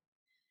show.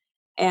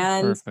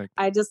 And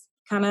I just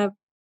kind of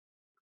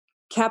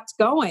kept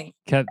going.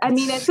 Kept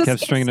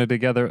stringing it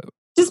together.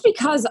 Just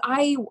because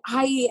I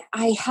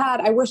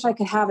wish I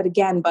could have it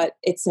again, but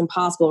it's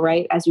impossible,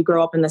 right? As you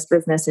grow up in this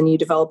business and you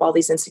develop all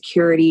these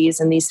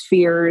insecurities and these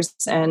fears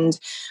and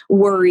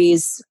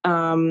worries,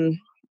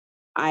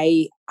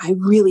 I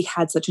really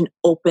had such an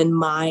open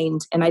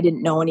mind, and I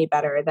didn't know any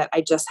better, that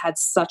I just had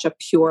such a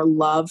pure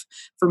love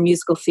for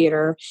musical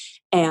theater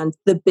and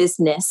the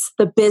business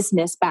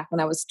back when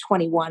I was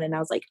 21, and I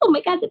was like, oh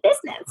my God, the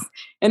business.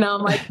 And now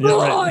I'm like,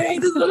 I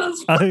hate this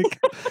business.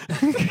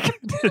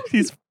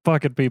 These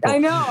fucking people. I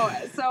know.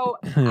 So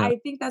I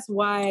think that's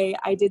why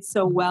I did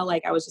so well.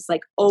 Like I was just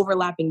like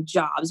overlapping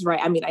jobs,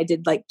 right? I mean, I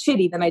did like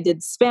Chitty, then I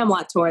did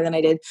Spamalot Tour, then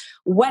I did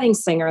Wedding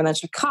Singer, and then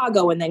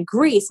Chicago, and then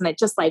Greece, and I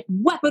just like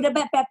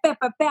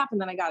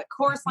and then I got a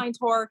Chorus Line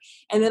tour,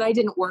 and then I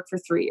didn't work for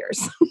 3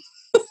 years.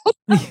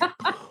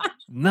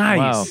 Nice.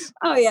 Wow.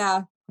 Oh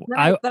yeah.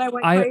 Then I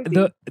went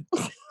crazy.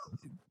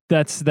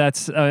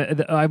 That's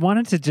I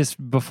wanted to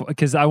just before,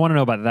 because I want to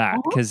know about that,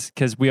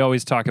 because we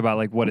always talk about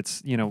like what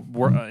it's, you know,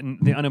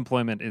 the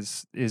unemployment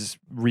is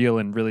real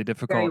and really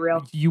difficult. Very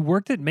real. You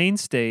worked at Main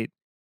State.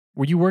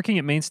 Were you working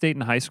at Main State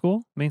in high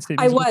school? Main State.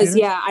 I was,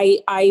 yeah.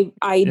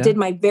 I did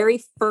my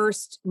very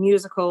first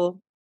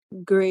musical,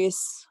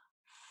 Grease,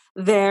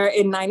 there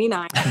in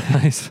 '99.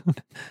 Nice.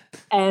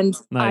 And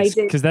nice. I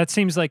did, because that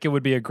seems like it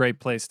would be a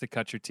great place to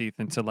cut your teeth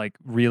and to like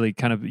really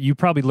kind of, you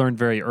probably learned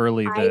very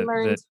early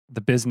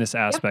the business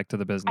aspect of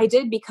the business. I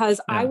did,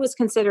 because I was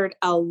considered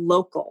a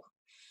local,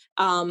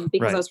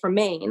 because I was from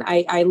Maine.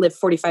 I lived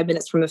 45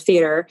 minutes from the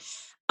theater.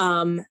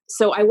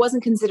 So I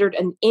wasn't considered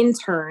an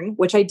intern,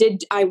 which I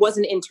did. I was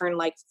an intern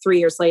like 3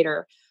 years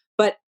later,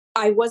 but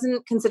I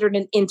wasn't considered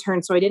an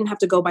intern. So I didn't have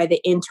to go by the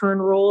intern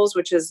rules,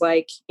 which is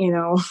like, you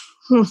know,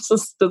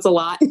 that's a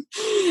lot.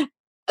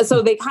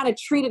 So they kind of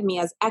treated me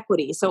as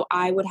equity. So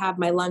I would have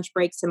my lunch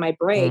breaks and my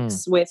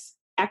breaks with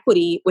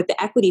the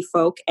equity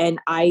folk. And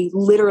I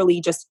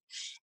literally just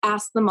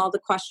asked them all the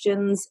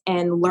questions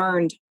and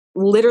learned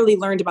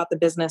about the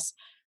business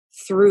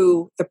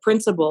through the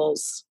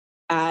principals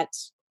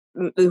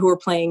who were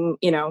playing,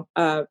 you know,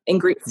 in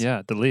Greece.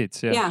 Yeah, the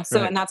leads. Yeah. Yeah.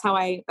 So, and that's how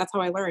I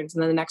learned.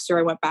 And then the next year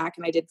I went back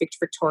and I did Victor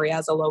Victoria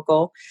as a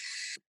local.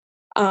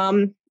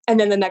 And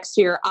then the next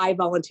year I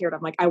volunteered.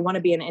 I'm like, I want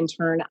to be an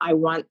intern. I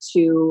want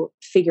to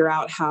figure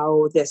out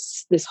how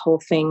this whole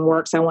thing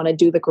works. I want to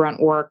do the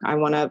grunt work. I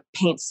want to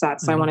paint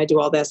sets. I want to do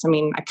all this. I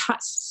mean, I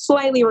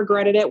slightly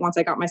regretted it once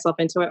I got myself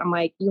into it. I'm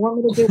like, you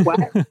want me to do what?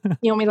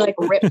 You want me to like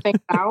rip things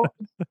out?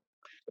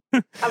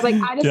 I was like,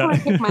 I just want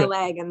to kick my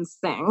leg and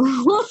sing.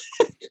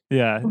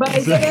 Yeah. But I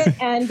did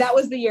it. And that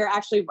was the year,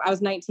 actually, I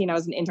was 19. I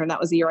was an intern. That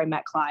was the year I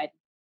met Clyde.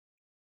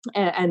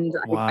 And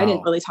wow. I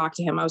didn't really talk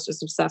to him. I was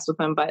just obsessed with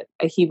him, but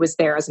he was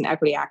there as an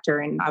equity actor.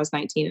 And I was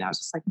 19 and I was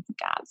just like,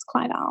 God, it's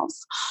Clyde Alves.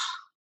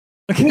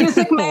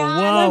 Music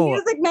man,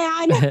 music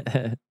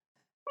man.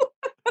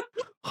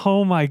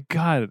 Oh my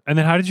God. And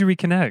then how did you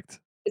reconnect?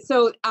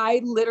 So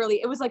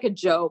it was like a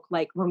joke.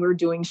 Like when we were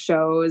doing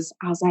shows,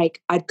 I was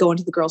like, I'd go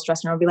into the girls'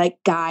 dressing room and be like,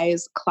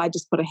 guys, Clyde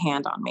just put a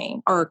hand on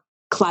me, or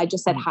Clyde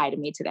just said hi to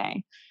me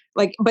today.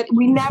 Like, but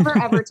we never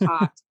ever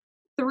talked.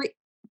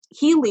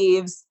 He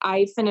leaves.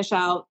 I finish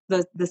out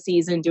the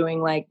season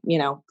doing like, you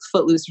know,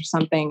 Footloose or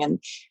something.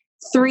 And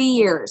 3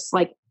 years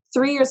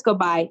go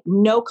by,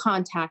 no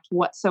contact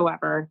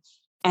whatsoever.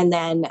 And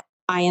then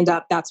I end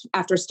up, that's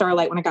after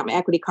Starlight, when I got my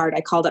equity card,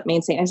 I called up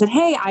Main State and I said,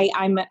 hey,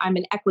 I'm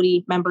an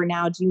equity member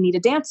now. Do you need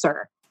a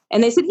dancer?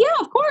 And they said, yeah,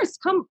 of course.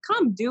 Come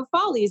do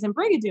Follies and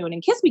Brigadoon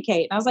and Kiss Me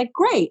Kate. And I was like,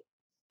 great.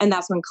 And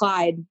that's when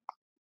Clyde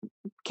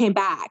came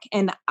back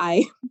and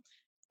I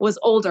was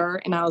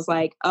older and I was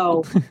like,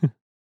 oh,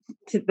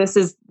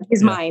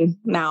 he's mine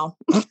now.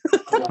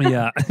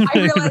 Yeah. I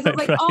realized I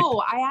was like,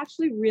 oh,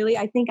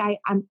 I think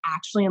I'm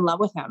actually in love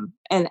with him.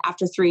 And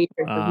after 3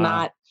 years of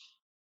not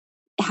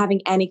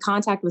having any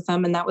contact with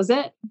him, and that was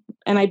it.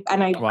 And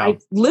I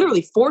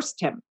literally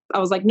forced him. I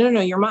was like, no,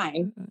 you're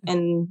mine.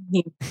 And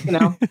he, you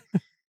know,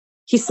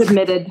 he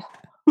submitted.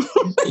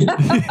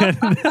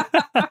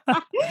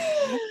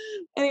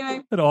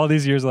 Anyway, and all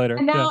these years later,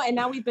 and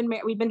now we've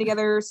been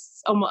together.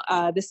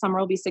 This summer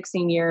will be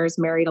 16 years,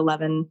 married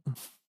 11.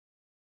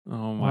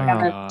 Oh my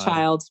God! God. A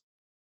child.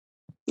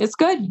 It's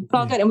good. It's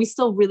all good, and we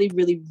still really,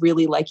 really,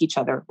 really like each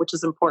other, which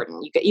is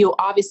important. You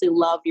obviously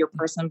love your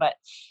person, but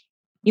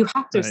you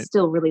have to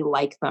still really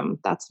like them.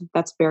 That's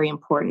very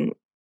important.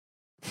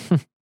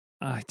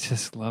 I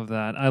just love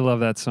that. I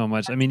love that so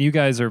much. I mean, you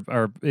guys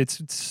are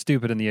it's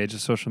stupid in the age of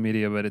social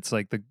media, but it's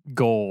like the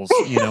goals,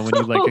 you know, when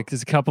you like,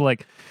 there's a couple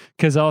like,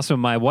 because also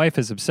my wife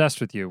is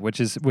obsessed with you, which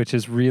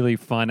is really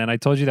fun. And I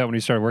told you that when we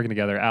started working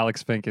together.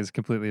 Alex Fink is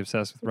completely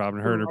obsessed with Robin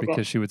Herder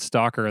because she would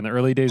stalk her in the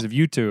early days of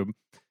YouTube.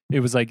 It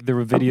was like there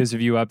were videos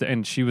of you up there,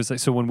 and she was like,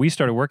 so when we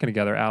started working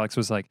together, Alex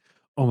was like,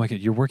 "Oh my God,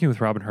 you're working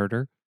with Robin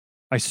Herder?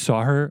 I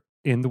saw her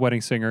in The Wedding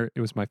Singer. It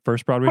was my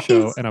first Broadway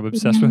show, and I'm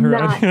obsessed with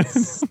her."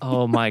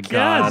 Oh my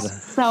God.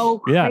 So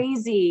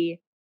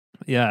crazy.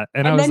 Yeah.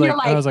 And I was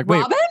like,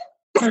 wait, Robin?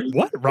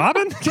 What?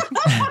 Robin? She's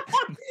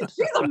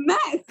a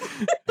mess.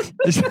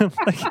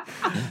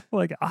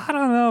 like, I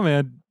don't know,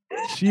 man.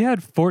 She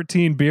had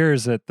 14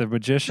 beers at the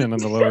Magician on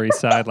the Lower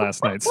East Side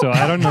last night. So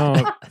I don't know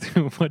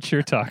what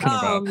you're talking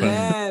about. Oh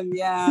man,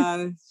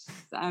 yeah.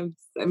 I'm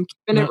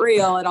keeping it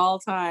real at all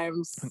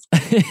times.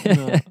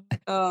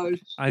 Oh,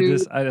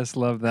 shoot. I just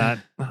love that.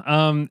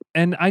 And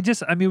I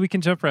mean, we can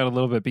jump around a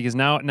little bit because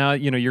now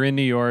you know you're in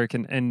New York,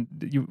 and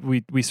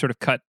we sort of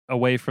cut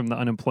away from the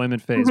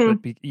unemployment phase, but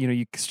you know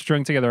you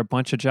strung together a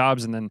bunch of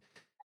jobs, and then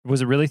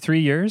was it really 3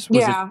 years?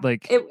 Was it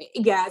like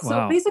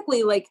So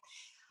basically, like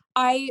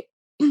I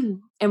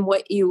am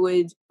what you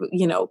would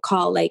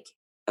call like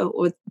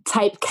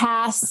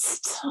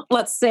typecast,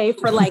 let's say,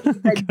 for like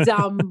the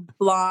dumb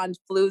blonde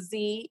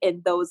floozy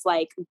in those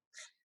like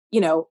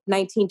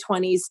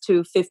 1920s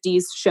to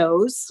 50s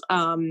shows.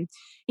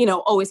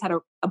 Always had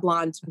a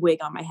blonde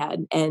wig on my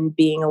head and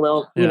being a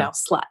little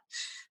slut,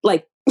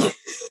 like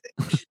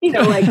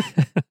like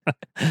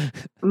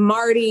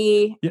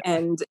Marty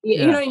and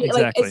exactly.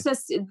 like it's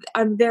just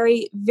I'm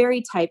very,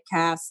 very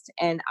typecast.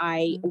 And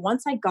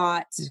once I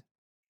got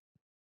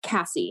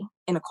Cassie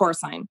in A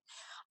Chorus Line,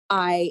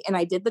 I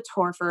did the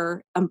tour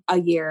for a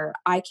year.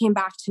 I came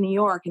back to New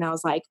York and I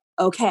was like,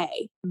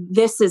 okay,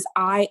 this is,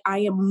 I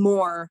am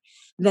more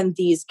than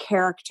these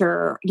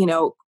character,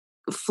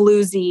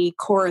 floozy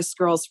chorus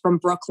girls from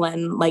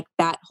Brooklyn, like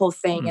that whole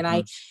thing.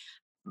 And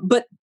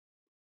but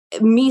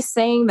me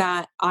saying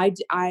that,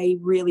 I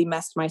really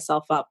messed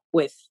myself up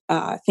with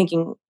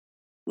thinking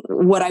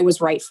what I was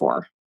right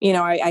for.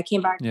 I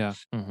came back. Yeah.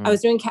 I was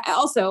doing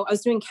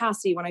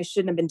Cassie when I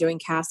shouldn't have been doing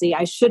Cassie.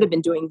 I should have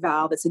been doing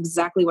Val. That's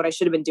exactly what I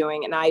should have been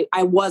doing. And I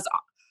was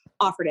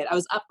offered it. I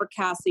was up for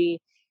Cassie.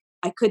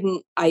 I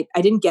couldn't, I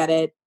didn't get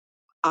it.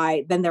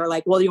 Then they were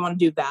like, well, you want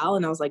to do Val?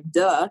 And I was like,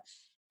 duh.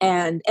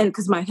 And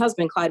cause my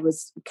husband, Clyde,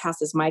 was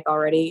cast as Mike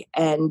already.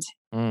 And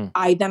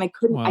I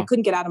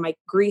couldn't get out of my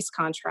Grease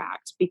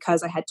contract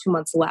because I had 2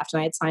 months left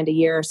and I had signed a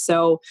year.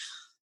 So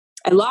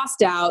I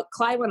lost out.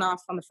 Clyde went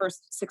off on the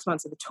first 6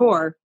 months of the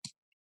tour.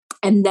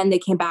 And then they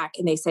came back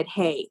and they said,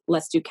 hey,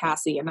 let's do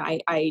Cassie. And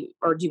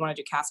or do you want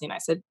to do Cassie? And I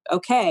said,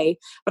 okay.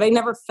 But I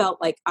never felt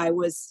like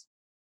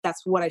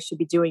that's what I should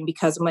be doing,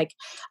 because I'm like,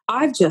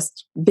 I've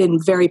just been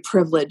very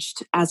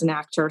privileged as an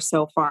actor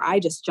so far. I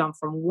just jumped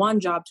from one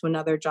job to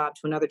another job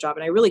to another job.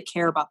 And I really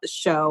care about the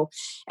show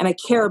and I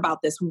care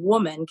about this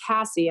woman,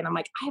 Cassie. And I'm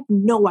like, I have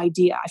no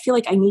idea. I feel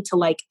like I need to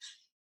live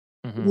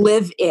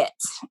it.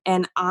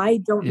 And I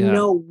don't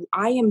know.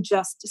 I am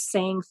just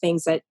saying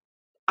things that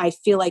I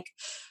feel like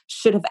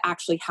should have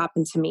actually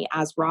happened to me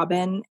as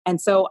Robin. And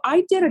so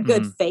I did a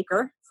good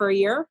faker for a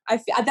year.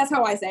 That's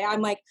how I say.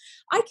 I'm like,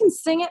 I can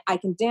sing it, I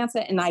can dance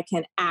it, and I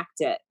can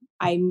act it.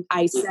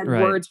 I said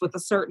words with a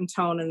certain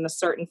tone and a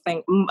certain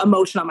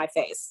emotion on my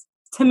face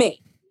to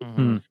me.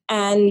 And,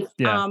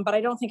 but I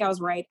don't think I was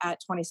right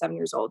at 27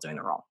 years old doing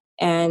the role.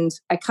 And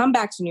I come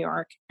back to New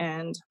York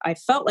and I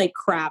felt like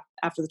crap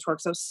after the tour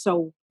because I was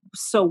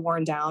so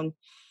worn down.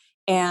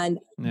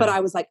 But I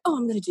was like, oh,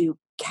 I'm going to do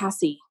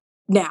Cassie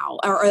now,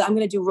 or I'm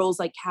going to do roles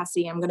like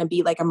Cassie. I'm going to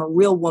be like, I'm a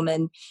real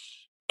woman.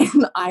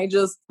 And I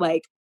just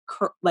like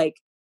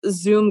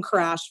Zoom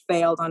crash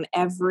failed on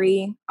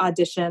every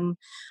audition.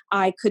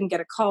 I couldn't get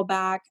a call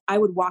back. I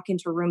would walk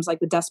into rooms like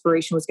the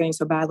desperation was getting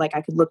so bad. Like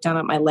I could look down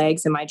at my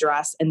legs and my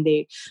dress and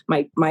the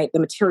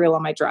material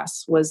on my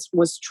dress was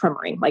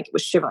tremoring, like it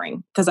was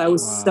shivering because I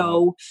was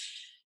so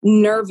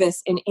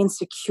nervous and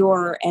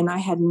insecure and I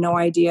had no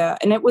idea.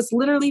 And it was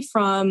literally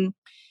from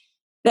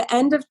the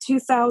end of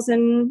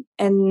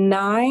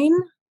 2009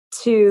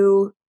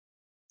 to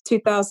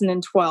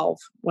 2012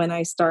 when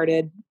I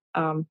started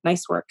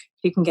Nice Work.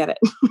 You can get it.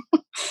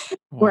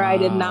 Where I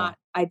did not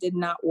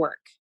work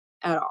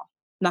at all.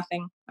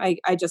 Nothing. I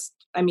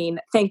mean,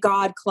 thank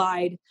God,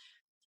 Clyde,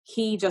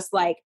 he just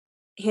like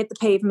hit the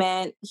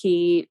pavement.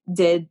 He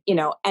did,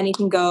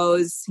 anything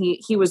goes.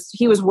 He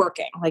was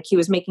working. Like he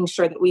was making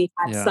sure that we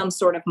had some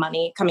sort of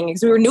money coming in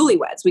because we were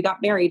newlyweds. We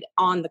got married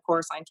on the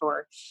Chorus Line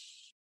tour.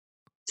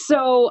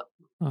 So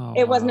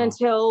it wasn't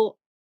until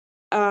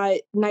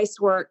Nice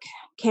Work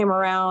came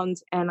around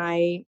and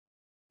I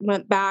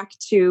went back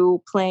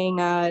to playing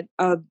a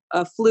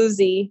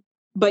floozy.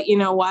 But you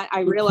know what? I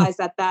realized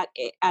at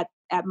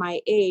my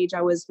age,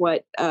 I was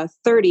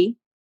 30.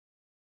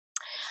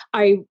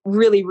 I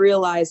really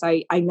realized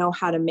I know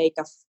how to make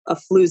a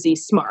floozy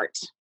smart.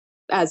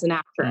 as an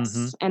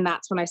actress. And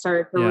that's when I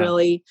started to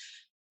really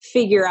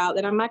figure out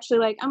that I'm actually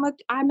like,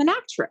 I'm an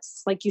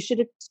actress. Like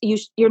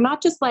you're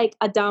not just like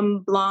a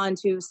dumb blonde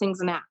who sings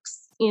and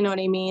acts, you know what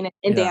I mean?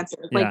 And dances.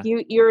 Like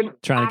you're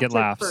trying to get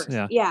laughs.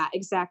 First. Yeah,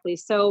 exactly.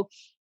 So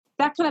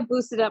that kind of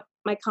boosted up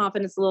my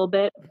confidence a little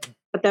bit.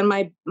 But then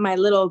my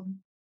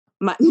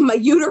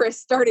uterus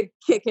started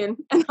kicking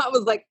and I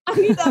was like, I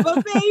need to have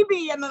a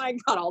baby. And then I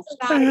got all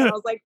sad and I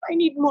was like, I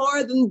need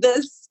more than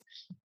this.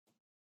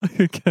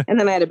 Okay. And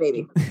then I had a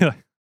baby.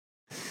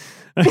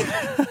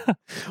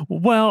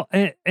 Well,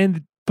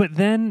 but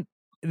then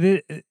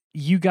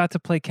you got to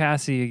play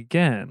Cassie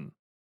again.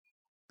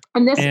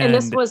 And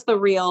this was the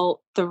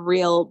real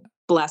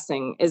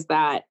blessing is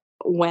that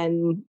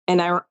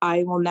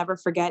I will never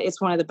forget, it's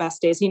one of the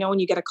best days. You know, when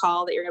you get a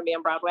call that you're going to be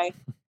on Broadway,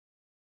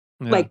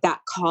 like that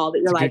call that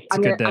you're like,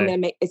 I'm going to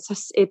make,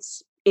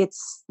 it's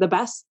the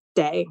best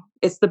day.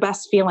 It's the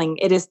best feeling.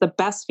 It is the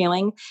best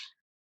feeling.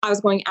 I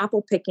was going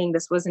apple picking.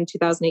 This was in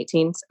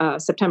 2018,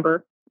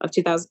 September of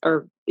 2000,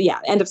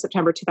 end of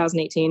September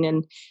 2018.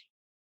 And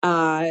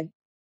I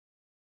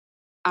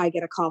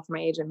get a call from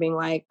my agent being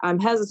like, I'm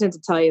hesitant to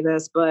tell you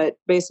this, but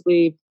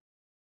basically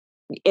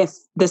if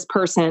this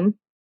person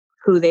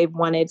who they've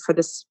wanted for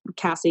this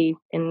Cassie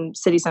in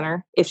City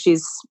Center, if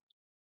she's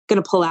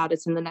going to pull out,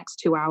 it's in the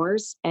next 2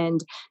 hours and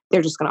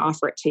they're just going to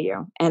offer it to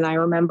you. And I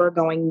remember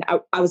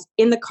I was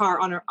in the car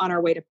on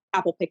our way to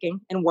apple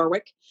picking in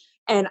Warwick.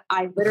 And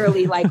I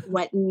literally like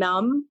went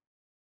numb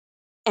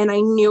and I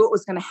knew it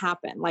was going to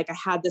happen. Like I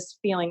had this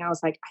feeling, I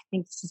was like, I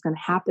think this is going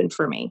to happen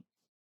for me.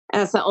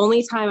 And it's the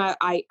only time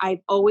I've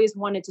always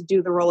wanted to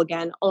do the role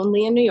again,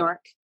 only in New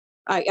York.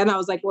 And I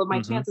was like, well,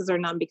 my chances are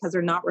none because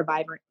they're not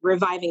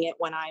reviving it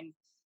when I'm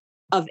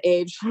of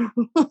age,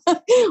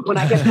 when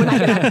I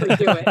can actually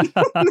do it.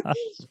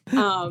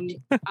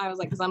 I was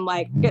like, because I'm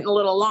like getting a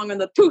little long in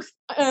the tooth.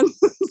 And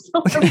so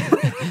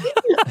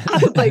I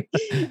was like,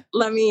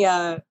 let me,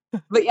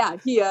 but yeah,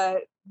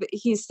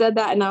 he said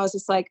that and I was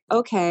just like,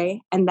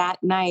 okay. And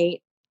that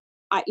night,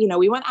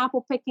 we went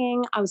apple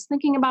picking. I was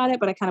thinking about it,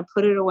 but I kind of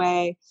put it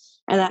away.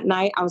 And that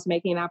night I was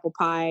making an apple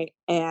pie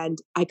and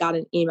I got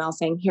an email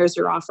saying, here's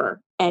your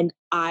offer. And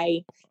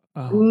I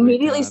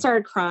immediately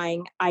started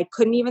crying. I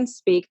couldn't even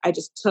speak. I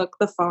just took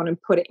the phone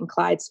and put it in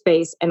Clyde's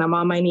face and I'm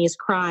on my knees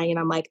crying. And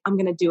I'm like, I'm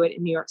going to do it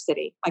in New York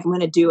City. Like, I'm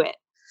going to do it.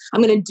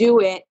 I'm going to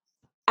do it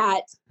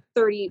at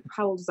 30,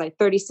 how old was I?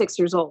 36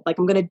 years old. Like,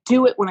 I'm going to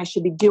do it when I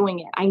should be doing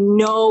it. I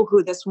know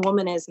who this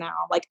woman is now.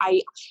 Like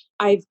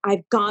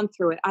I've gone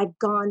through it. I've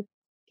gone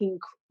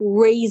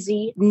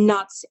crazy,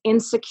 nuts,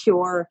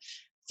 insecure,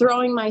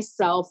 throwing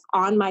myself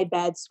on my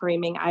bed,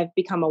 screaming. I've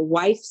become a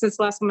wife since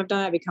the last time I've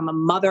done it. I've become a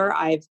mother.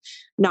 I've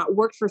not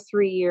worked for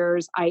 3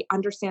 years. I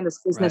understand this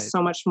business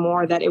so much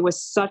more that it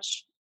was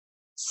such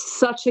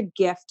a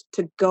gift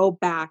to go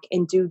back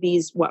and do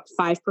these,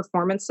 5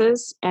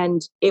 performances.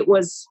 And it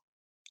was,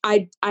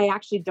 I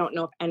actually don't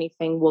know if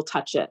anything will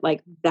touch it.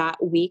 Like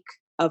that week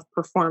of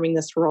performing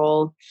this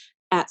role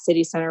at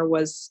City Center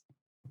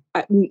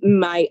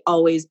might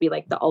always be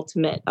like the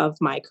ultimate of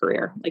my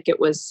career. Like it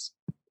was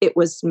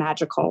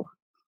magical.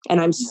 And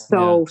I'm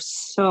so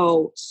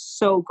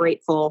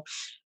grateful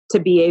to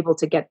be able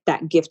to get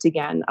that gift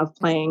again of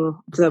playing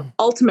the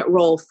ultimate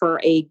role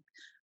for a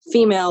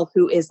female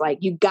who is like,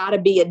 you gotta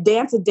be a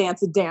dancer.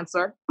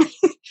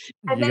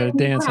 And then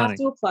you have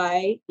to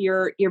apply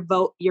your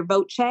voce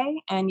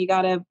and you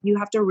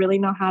have to really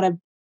know how to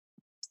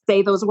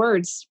say those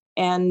words.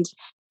 And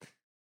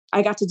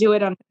I got to do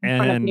it in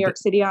front of New York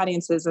City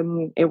audiences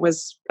and it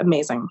was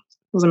amazing.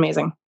 It was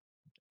amazing.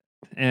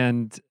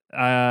 And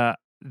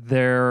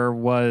there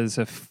was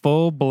a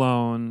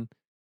full-blown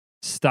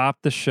stop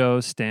the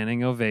show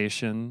standing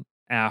ovation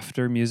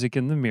after Music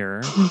in the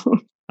Mirror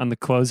on the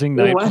closing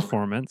night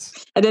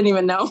performance. I didn't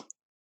even know.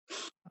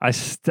 I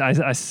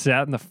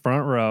sat in the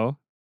front row,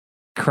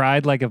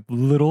 cried like a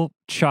little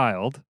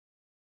child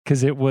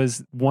because it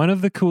was one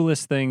of the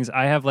coolest things.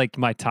 I have like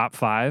my top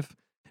 5.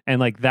 And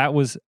like that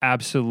was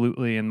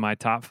absolutely in my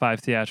top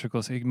 5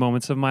 theatrical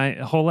moments of my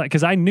whole life.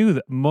 Because I knew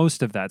that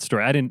most of that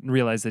story. I didn't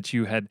realize that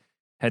you had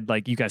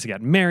like you guys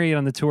got married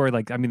on the tour.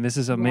 Like, I mean, this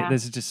is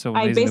this is just so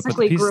amazing to put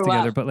the pieces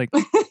together. Up. But like,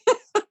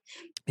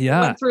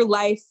 went through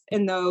life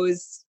in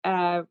those.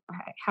 How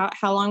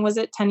long was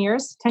it? 10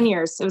 years. 10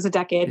 years. It was a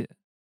decade. Yeah.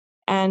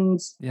 And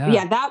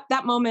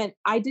that moment,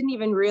 I didn't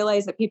even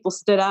realize that people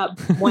stood up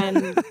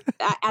when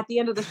at the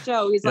end of the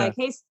show, he's like,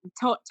 hey,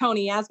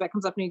 Tony Asbeck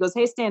comes up and he goes,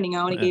 hey, Standing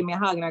O. And he gave me a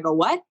hug. And I go,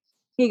 what?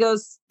 He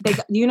goes,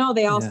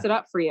 they all stood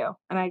up for you.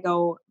 And I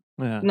go,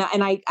 no.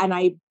 And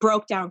I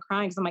broke down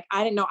crying because I'm like,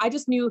 I didn't know. I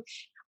just knew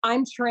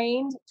I'm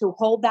trained to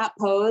hold that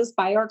pose.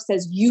 Bjork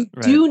says, you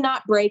do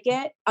not break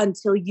it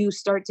until you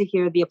start to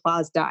hear the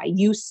applause die.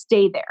 You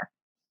stay there.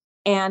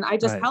 And I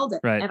just held it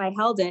and I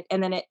held it.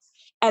 And then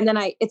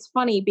it's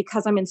funny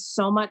because I'm in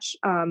so much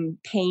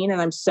pain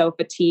and I'm so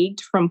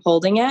fatigued from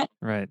holding it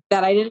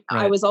that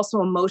I was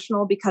also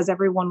emotional because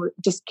everyone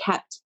just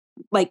kept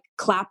like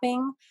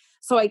clapping.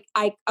 So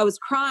I was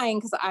crying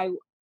because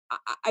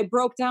I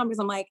broke down because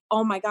I'm like,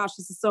 oh my gosh,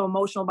 this is so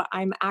emotional, but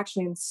I'm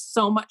actually in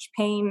so much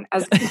pain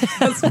as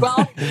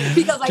well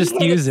because I just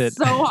hit use it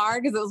so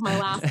hard because it was my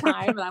last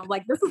time. And I'm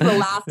like, this is the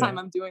last time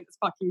I'm doing this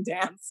fucking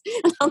dance.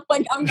 And I'm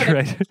like, I'm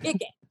going to kick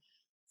it.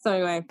 So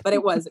anyway, but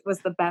it was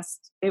the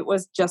best. It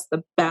was just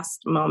the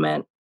best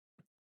moment.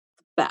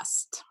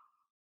 Best.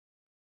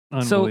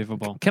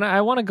 Unbelievable. So I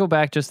want to go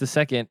back just a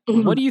second.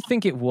 What do you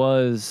think it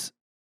was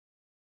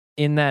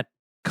in that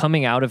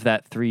coming out of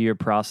that 3-year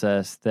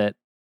process that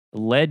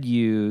led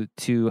you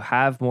to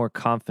have more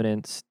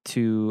confidence,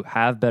 to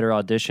have better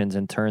auditions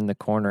and turn the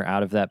corner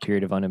out of that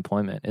period of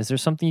unemployment? Is there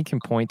something you can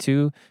point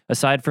to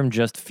aside from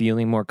just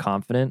feeling more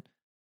confident?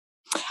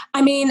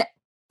 I mean,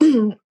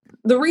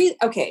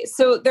 okay,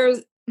 so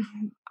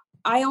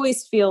I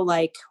always feel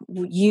like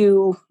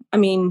you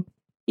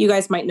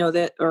guys might know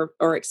that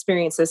or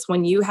experience this.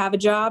 When you have a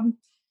job,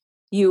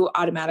 you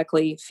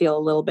automatically feel a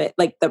little bit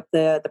like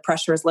the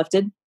pressure is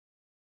lifted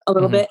a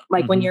little bit.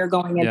 Like when you're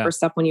going in for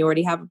stuff, when you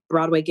already have a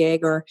Broadway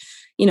gig or,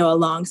 a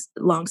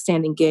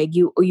long-standing gig,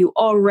 you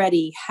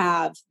already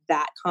have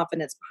that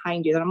confidence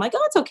behind you that I'm like,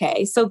 oh, it's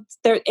okay. So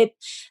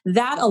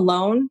that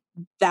alone,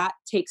 that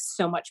takes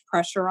so much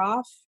pressure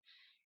off.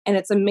 And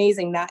it's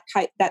amazing that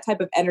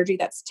type of energy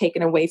that's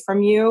taken away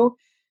from you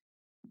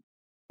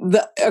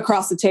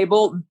across the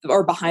table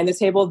or behind the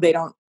table, they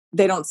don't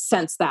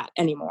sense that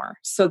anymore.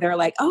 So they're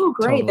like, oh,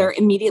 great. Totally. They're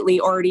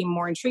immediately already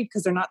more intrigued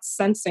because they're not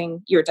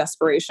sensing your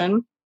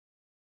desperation,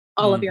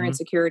 all of your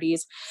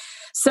insecurities.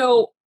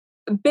 So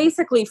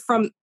basically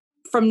from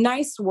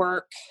nice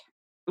work,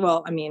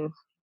 well, I mean,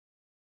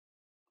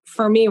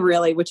 for me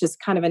really, which is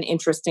kind of an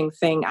interesting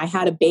thing, I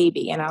had a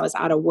baby and I was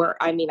out of work.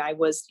 I mean, I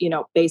was,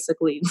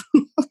 basically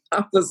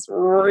I was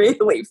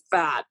really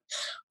fat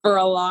for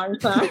a long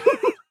time.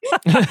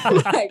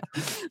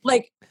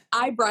 like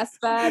I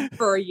breastfed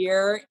for a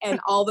year and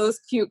all those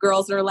cute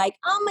girls are like,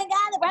 oh my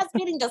God, the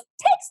breastfeeding just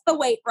takes the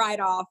weight right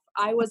off.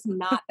 I was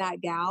not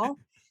that gal.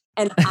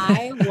 And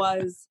I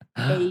was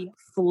a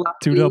fluffy,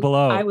 200.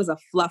 I was a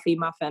fluffy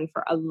muffin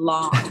for a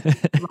long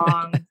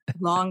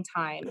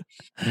time.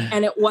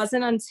 And it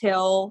wasn't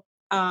until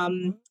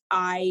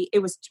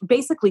it was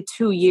basically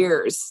 2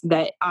 years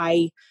that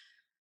I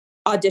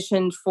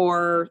auditioned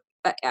for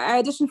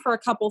a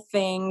couple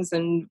things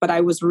but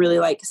I was really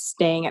like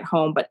staying at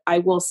home. But I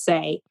will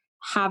say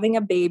having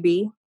a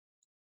baby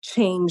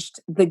changed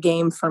the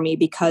game for me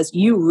because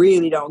you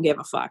really don't give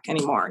a fuck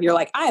anymore. You're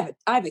like, I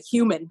have a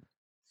human.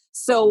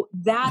 So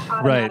that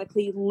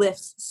automatically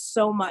lifts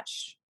so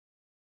much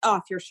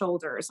off your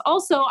shoulders.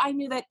 Also, I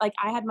knew that like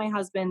I had my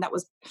husband that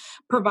was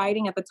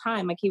providing at the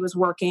time, like he was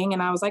working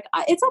and I was like,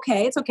 it's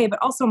okay. But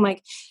also I'm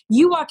like,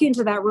 you walk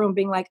into that room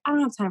being like, I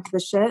don't have time for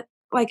this shit.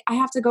 Like I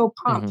have to go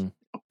pump.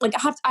 Like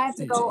I have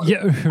to go.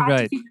 Yeah,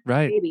 right.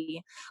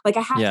 Baby. Like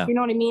I have to, you know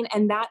what I mean?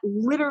 And that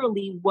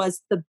literally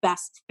was the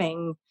best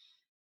thing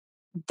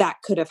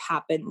that could have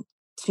happened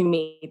to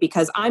me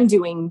because I'm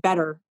doing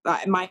better.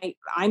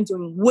 I'm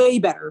doing way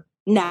better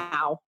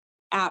now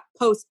at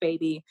post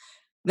baby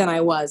than I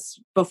was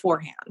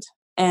beforehand.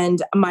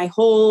 And my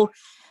whole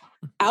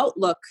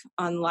outlook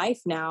on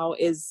life now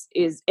is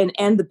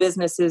and the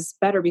business is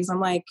better because I'm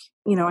like,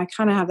 I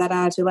kind of have that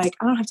attitude. Like,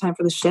 I don't have time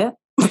for this shit.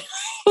 You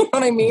know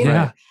what I mean?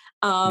 Yeah.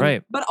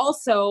 Right. But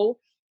also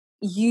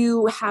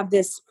you have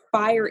this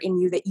fire in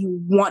you that you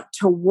want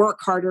to work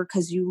harder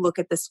because you look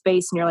at this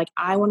face and you're like,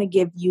 I want to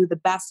give you the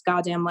best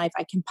goddamn life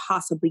I can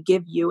possibly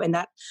give you. And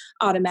that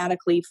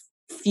automatically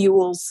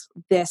fuels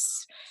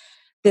this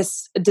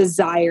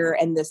desire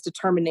and this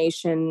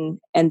determination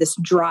and this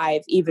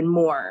drive even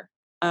more.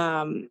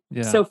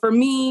 So for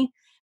me,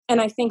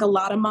 and I think a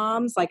lot of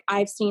moms, like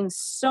I've seen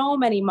so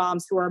many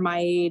moms who are my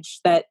age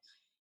that,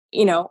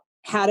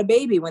 had a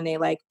baby when they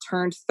like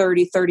turned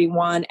 30,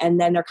 31, and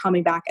then they're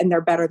coming back and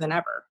they're better than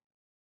ever.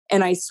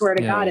 And I swear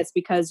to God, it's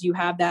because you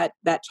have that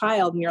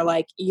child and you're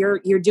like, you're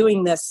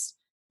doing this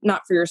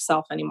not for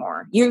yourself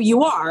anymore.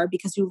 You are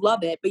because you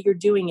love it, but you're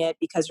doing it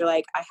because you're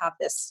like, I have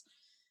this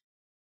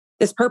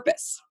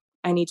purpose.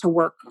 I need to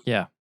work for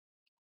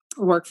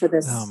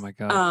this. Oh my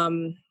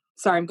God.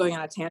 Sorry, I'm going on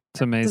a tangent.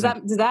 It's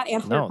amazing. Does that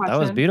answer your question? That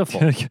was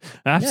beautiful.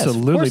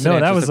 Absolutely. Yes, no,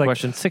 that was the like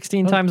question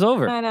 16 times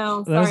over. I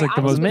know. That was like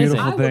the most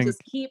beautiful thing. I will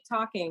just keep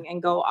talking and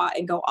go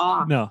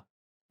off. No.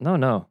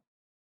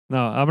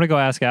 I'm gonna go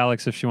ask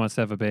Alex if she wants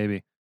to have a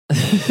baby.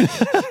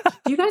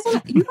 You guys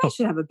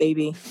should have a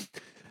baby.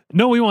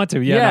 No, we want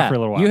to. Yeah, not for a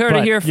little while. You heard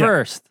it here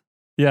first.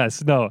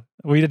 Yes, no,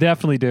 we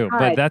definitely do. All but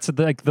right. that's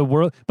like the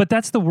world. But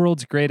that's the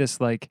world's greatest.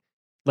 Like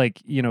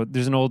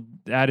there's an old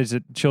adage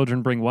that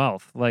children bring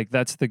wealth. Like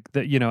that's the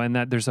and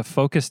that there's a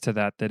focus to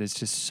that is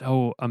just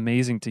so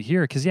amazing to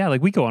hear. Because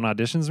like we go on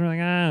auditions and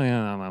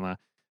we're like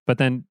but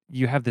then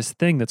you have this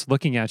thing that's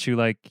looking at you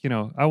like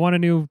I want a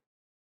new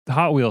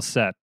Hot Wheels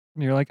set.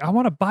 And you're like, I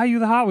want to buy you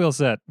the Hot Wheels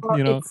set.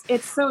 Well,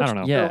 it's so I don't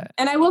know. true. Yeah.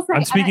 And I will say,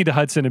 I'm speaking to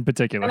Hudson in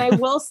particular. and I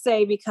will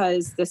say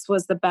because this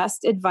was the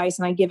best advice,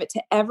 and I give it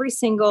to every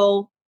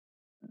single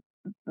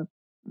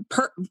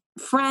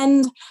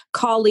friend,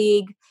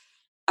 colleague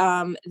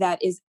that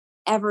is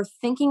ever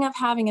thinking of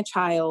having a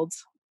child.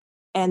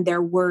 and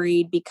they're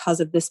worried because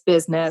of this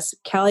business.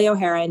 Kelly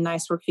O'Hara in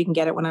Nice Work If You Can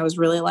Get It, when I was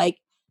really like,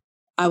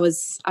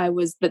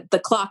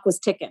 the clock was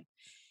ticking.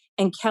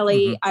 And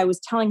Kelly, I was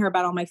telling her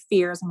about all my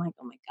fears. I'm like,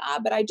 oh my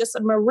God, but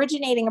I'm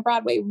originating a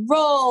Broadway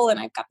role and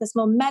I've got this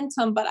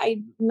momentum, but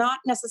I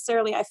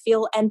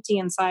feel empty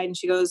inside. And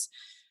she goes,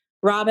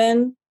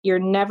 Robin, you're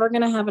never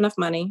going to have enough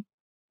money.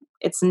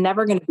 It's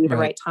never going to be the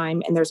right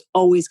time. And there's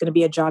always going to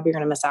be a job you're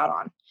going to miss out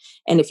on.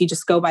 And if you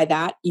just go by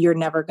that, you're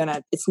never going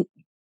to,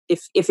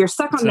 if you're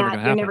stuck on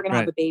that, you're never going to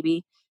have a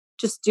baby.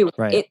 Just do it.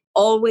 Right. It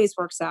always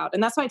works out.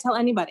 And that's why I tell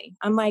anybody,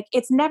 I'm like,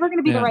 it's never going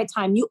to be the right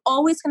time. You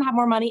always going to have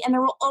more money and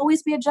there will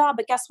always be a job.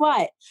 But guess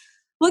what?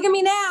 Look at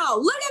me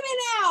now.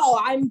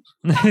 I'm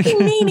fucking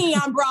Nene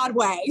on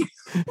Broadway.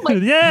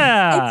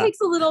 It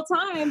takes a little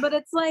time, but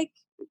it's like,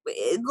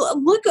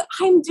 look,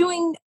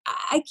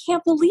 I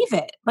can't believe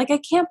it. I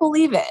can't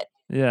believe it.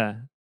 Yeah.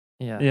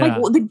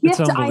 Like the gift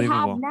I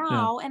have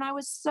now. And I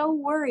was so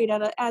worried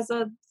as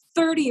a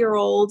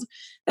 30-year-old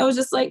that was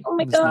just like, oh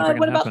my God,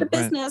 what about the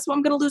business? Well,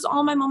 I'm going to lose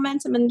all my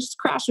momentum and just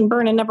crash and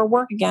burn and never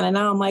work again. And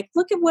now I'm like,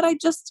 look at what I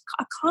just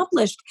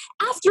accomplished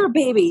after a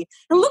baby.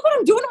 And look what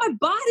I'm doing to my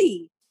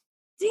body.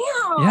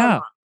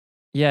 Damn.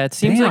 Yeah. It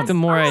seems like the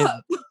more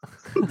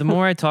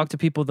I talk to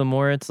people, the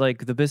more it's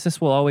like the business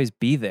will always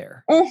be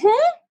there.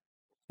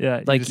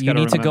 Yeah. Like you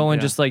need to go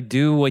and just like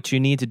do what you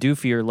need to do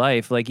for your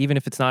life. Like even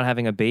if it's not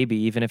having a baby,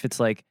 even if it's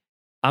like,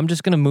 I'm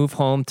just going to move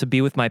home to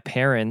be with my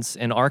parents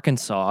in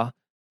Arkansas.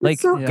 Like,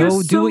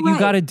 go do what you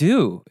got to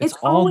do. It's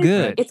all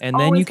good. And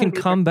then you can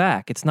come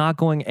back. It's not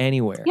going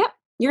anywhere. Yep.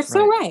 You're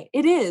so right.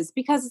 It is.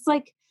 Because it's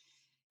like,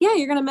 yeah,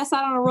 you're going to miss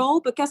out on a role.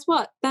 But guess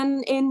what?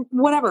 Then in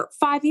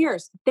 5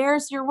 years,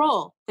 there's your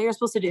role that you're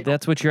supposed to do.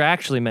 That's what you're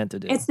actually meant to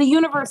do. It's the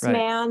universe,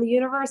 man. The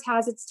universe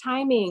has its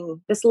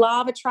timing. This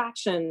law of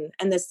attraction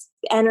and this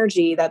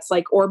energy that's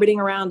like orbiting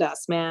around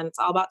us, man. It's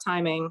all about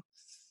timing.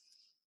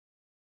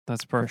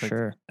 That's perfect. For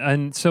sure.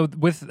 And so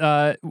with,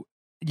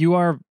 you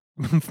are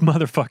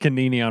motherfucking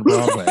Nene on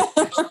Broadway,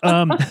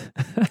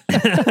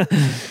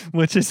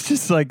 which is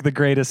just like the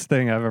greatest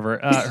thing I've ever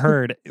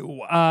heard.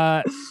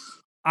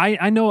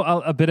 I know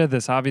a bit of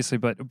this, obviously,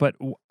 but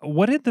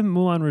what did the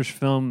Moulin Rouge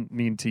film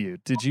mean to you?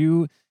 Did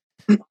you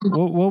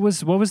what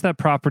was that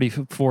property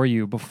for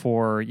you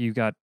before you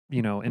got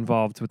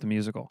involved with the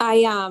musical?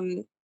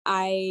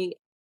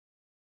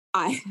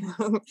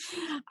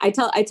 I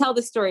tell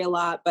this story a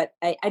lot, but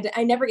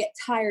I never get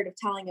tired of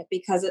telling it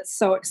because it's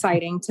so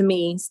exciting to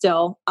me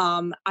still.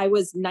 I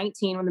was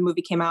 19 when the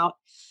movie came out.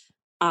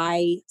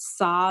 I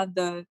saw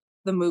the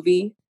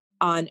movie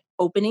on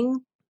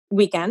opening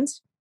weekend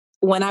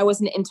when I was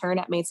an intern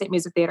at Main State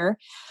Music Theater.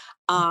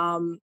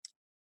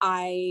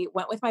 I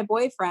went with my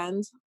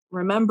boyfriend.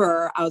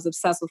 Remember, I was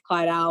obsessed with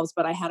Clyde Alves,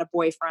 but I had a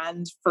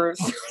boyfriend for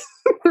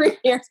 3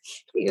 years.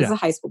 He was a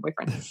high school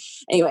boyfriend.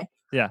 Anyway.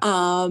 Yeah.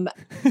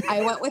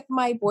 I went with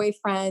my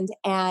boyfriend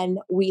and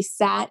we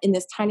sat in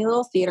this tiny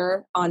little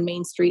theater on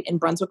Main Street in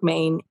Brunswick,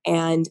 Maine.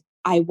 And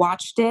I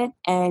watched it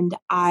and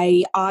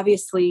I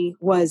obviously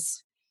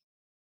was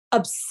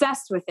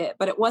obsessed with it,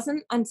 but it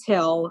wasn't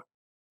until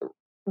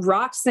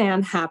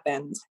Roxanne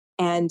happened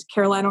and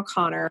Caroline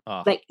O'Connor,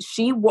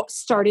 she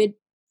started.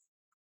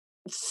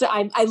 So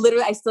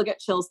I still get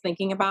chills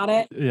thinking about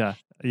it. Yeah.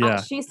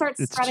 She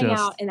starts spreading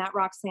out in that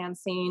Roxanne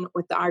scene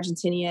with the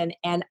Argentinian,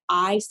 and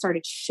I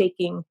started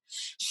shaking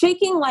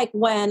like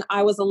when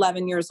I was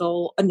 11 years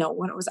old. No,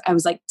 I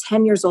was like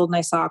 10 years old, and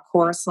I saw a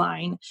chorus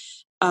line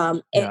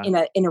in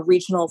a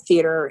regional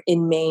theater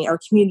in Maine or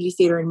community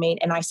theater in Maine,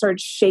 and I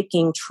started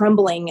shaking,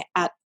 trembling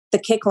at the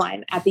kick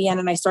line at the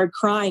end, and I started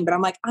crying. But I'm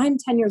like, I'm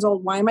 10 years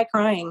old. Why am I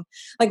crying?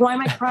 Like, why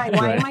am I crying?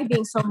 Why am I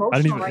being so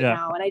emotional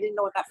now? And I didn't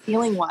know what that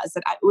feeling was.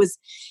 That it was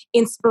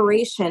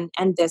inspiration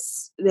and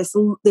this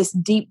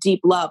deep, deep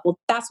love. Well,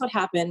 that's what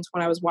happened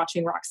when I was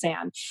watching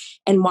Roxanne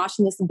and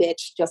watching this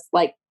bitch just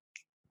like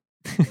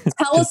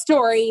tell a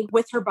story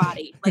with her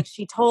body. Like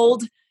she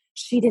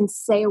didn't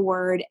say a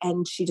word,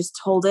 and she just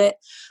told it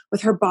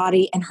with her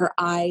body and her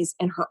eyes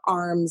and her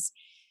arms.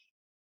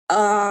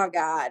 Oh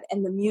God.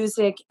 And the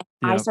music,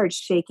 I started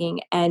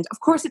shaking. And of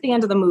course, at the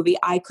end of the movie,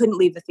 I couldn't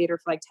leave the theater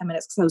for like 10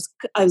 minutes because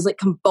I was like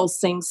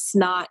convulsing,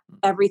 snot,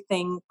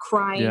 everything,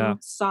 crying,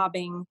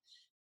 sobbing.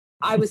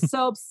 I was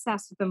so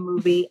obsessed with the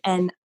movie.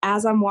 And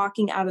as I'm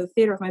walking out of the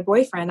theater with my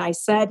boyfriend, I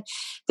said,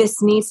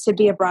 this needs to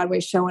be a Broadway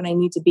show and I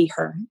need to be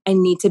her. I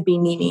need to be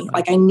Nene.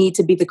 Like I need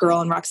to be the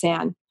girl in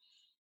Roxanne.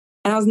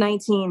 And I was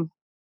 19.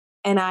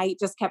 And I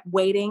just kept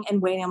waiting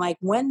and waiting. I'm like,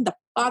 when the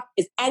fuck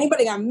is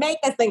anybody going to make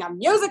this thing a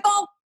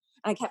musical?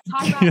 And I kept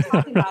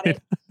talking about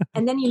it.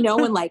 And then,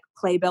 in like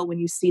Playbill, when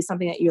you see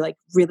something that you like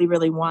really,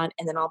 really want,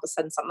 and then all of a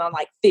sudden something on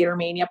like Theater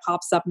Mania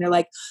pops up and they're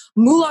like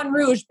Moulin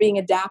Rouge being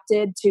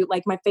adapted to,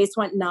 like, my face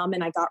went numb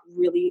and I got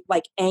really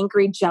like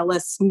angry,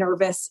 jealous,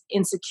 nervous,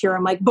 insecure.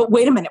 I'm like, but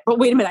wait a minute,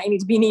 I need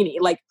to be Nene.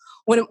 Like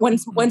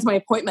when's my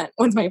appointment?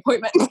 I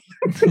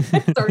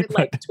started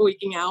like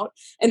tweaking out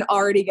and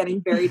already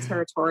getting very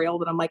territorial,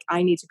 but I'm like,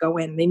 I need to go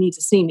in. They need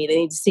to see me.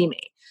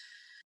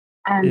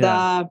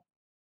 And,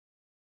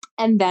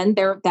 and then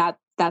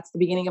that's the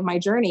beginning of my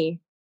journey.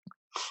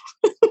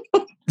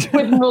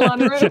 with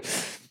Moulin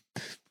Rouge.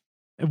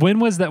 When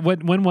was that?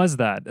 When was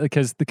that?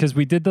 Because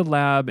we did the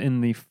lab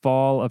in the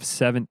fall of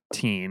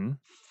 17.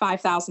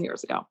 5,000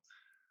 years ago.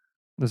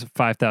 It was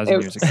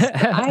 5,000 years ago.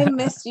 I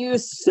miss you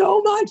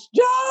so much,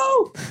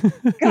 Joe.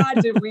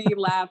 God, did we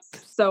laugh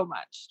so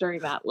much during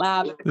that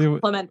lab at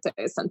Clemente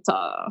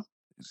Center.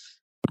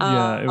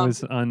 Yeah, it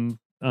was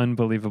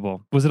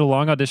unbelievable. Was it a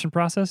long audition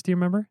process? Do you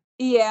remember?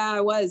 Yeah,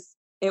 it was.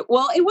 It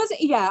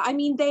wasn't. Yeah, I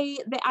mean,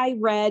 I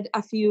read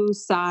a few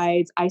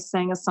sides. I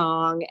sang a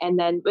song, and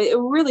then it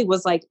really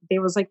was like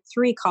there was like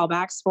 3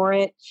 callbacks for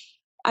it.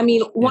 I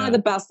mean, one of the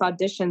best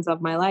auditions of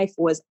my life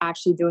was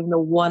actually doing the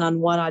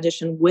one-on-one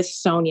audition with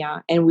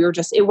Sonia. And we were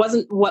it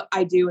wasn't what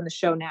I do in the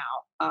show now,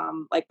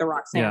 like the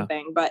Roxanne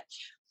thing, but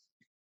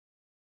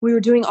we were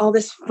doing all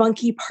this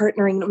funky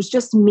partnering. It was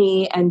just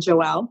me and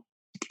Joelle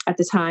at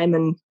the time.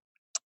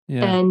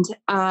 And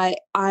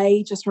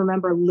I just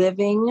remember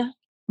living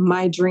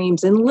my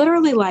dreams and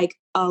literally like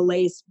a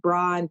lace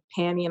bra and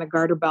panty and a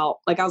garter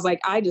belt. Like I was like,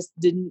 I just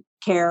didn't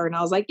care. And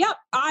I was like, yep,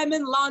 I'm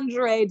in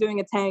lingerie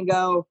doing a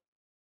tango,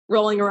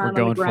 rolling around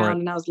on the ground,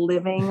 and I was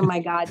living my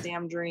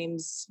goddamn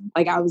dreams.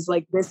 Like I was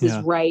like, this is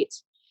right.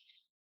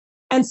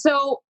 And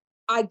so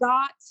I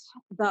got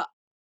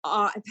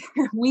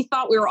we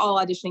thought we were all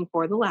auditioning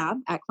for the lab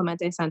at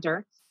Clemente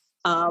Center.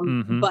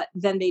 But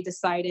then they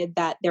decided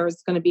that there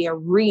was going to be a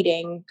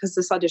reading because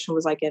this audition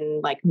was like in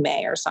like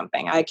May or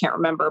something. I can't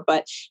remember,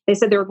 but they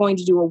said they were going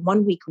to do a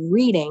 1-week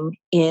reading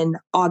in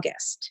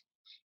August.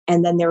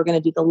 And then they were going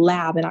to do the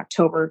lab in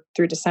October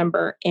through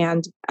December.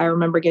 And I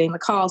remember getting the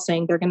call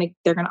saying they're going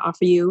to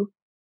offer you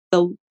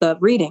the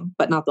reading,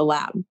 but not the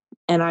lab.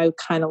 And I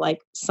kind of like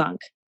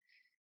sunk.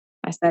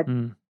 I said,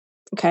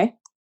 okay.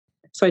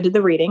 So I did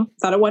the reading,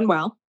 thought it went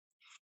well.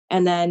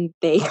 And then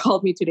they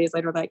called me 2 days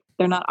later, like,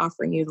 they're not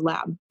offering you the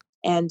lab.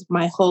 And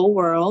my whole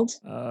world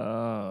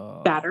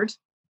battered.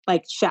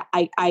 Like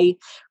I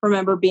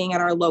remember being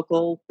at our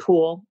local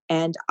pool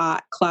and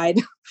Clyde,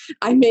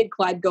 I made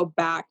Clyde go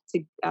back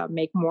to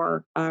make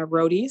more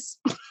roadies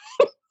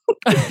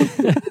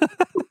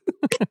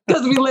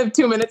because we lived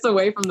 2 minutes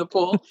away from the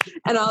pool.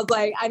 And I was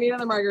like, I need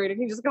another margarita.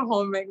 Can you just go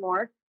home and make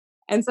more?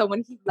 And so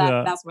when he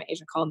left, that's when my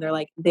agent called and they're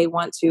like, they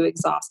want to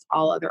exhaust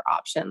all other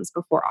options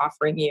before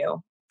offering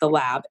you the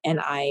lab. And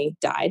I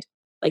died.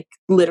 Like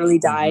literally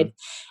died.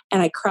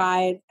 And I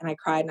cried and I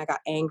cried and I got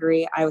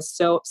angry. I was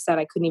so upset.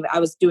 I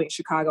was doing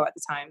Chicago at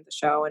the time, the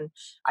show, and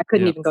I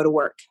couldn't even go to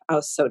work. I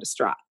was so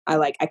distraught.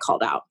 I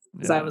called out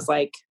because I was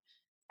like,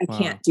 I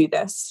can't do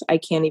this. I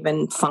can't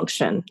even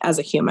function as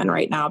a human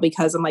right now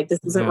because I'm like,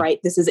 this isn't right.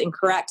 This is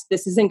incorrect.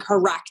 This is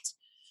incorrect.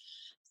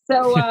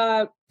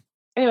 So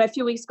anyway, a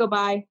few weeks go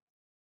by.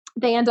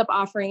 They end up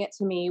offering it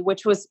to me,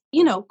 which was,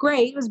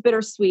 great. It was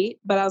bittersweet,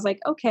 but I was like,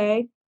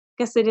 okay,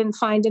 guess they didn't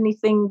find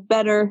anything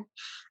better.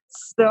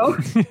 So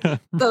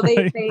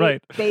they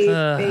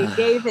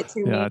gave it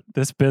to me.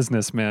 This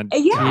business, man.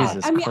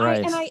 Jesus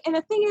Christ. And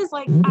the thing is,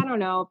 like, I don't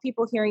know,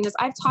 people hearing this,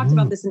 I've talked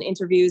about this in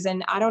interviews,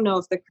 and I don't know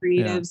if the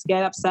creatives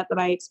get upset that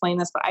I explain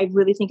this, but I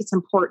really think it's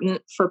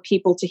important for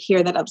people to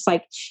hear that. It's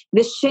like,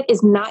 this shit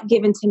is not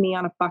given to me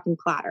on a fucking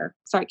platter.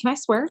 Sorry, can I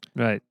swear?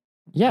 Right.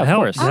 Yeah, of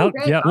course.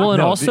 Yeah. Well,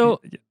 and also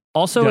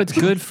it's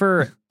good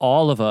for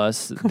all of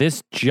us.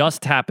 This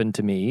just happened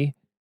to me.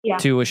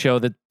 To a show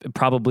that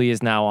probably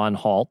is now on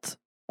halt,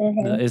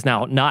 is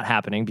now not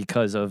happening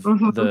because of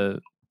the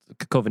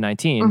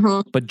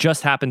COVID-19, but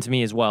just happened to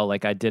me as well.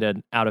 Like I did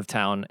an out of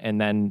town and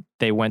then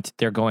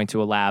they're going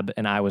to a lab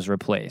and I was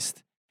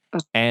replaced.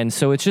 And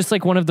so it's just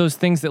like one of those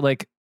things that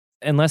like,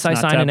 unless I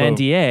sign an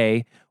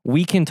NDA,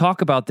 we can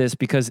talk about this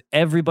because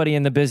everybody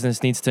in the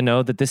business needs to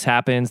know that this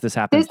happens. This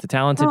happens to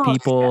talented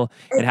people.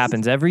 It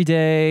happens every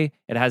day.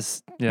 It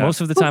has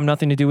most of the time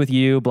nothing to do with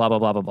you, blah, blah,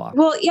 blah, blah, blah.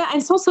 Well, yeah.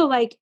 And it's also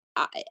like,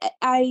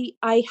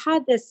 I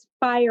had this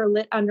fire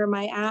lit under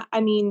my ass.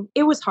 I mean,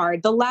 it was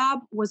hard. The lab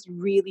was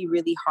really,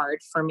 really hard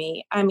for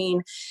me. I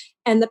mean,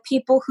 and the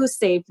people who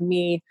saved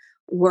me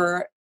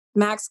were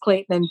Max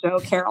Clayton and Joe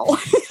Carroll.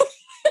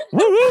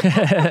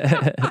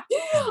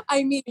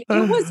 I mean, it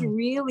was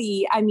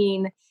really,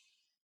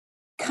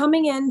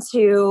 coming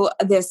into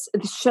this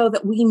show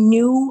that we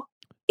knew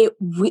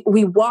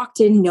we walked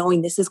in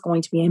knowing this is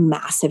going to be a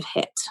massive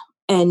hit.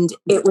 And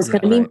it was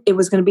going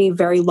to be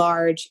very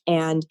large.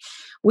 And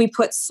we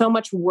put so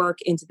much work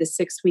into the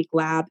 6-week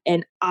lab.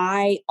 And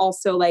I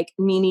also, like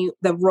Nini,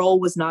 the role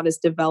was not as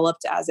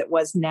developed as it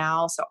was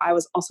now. So I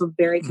was also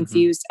very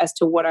confused as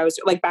to what I was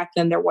like. Back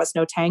then, there was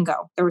no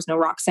tango. There was no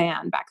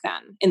Roxanne back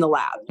then in the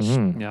lab.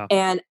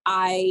 And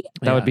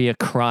that would be a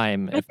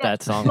crime if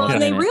that song was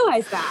and they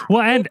realized that.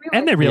 Well,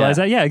 and they realized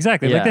that. Yeah,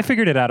 exactly. Like they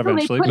figured it out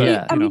eventually.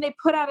 They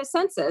put out a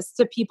census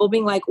to people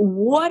being like,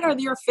 what are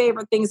your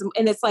favorite things?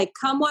 And it's like,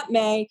 come what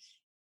may,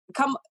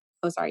 oh,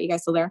 sorry. You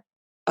guys still there?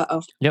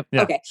 Uh-oh. Yep.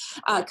 Yeah. Okay.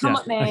 Come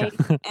What May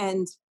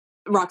and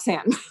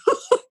Roxanne,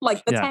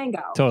 like the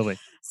tango. Totally.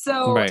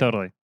 So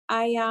totally.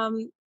 It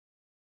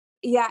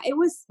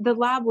was, the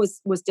lab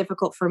was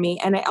difficult for me.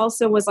 And I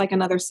also was like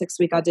another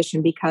 6-week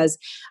audition because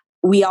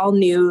we all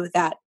knew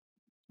that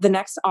the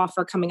next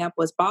offer coming up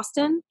was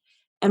Boston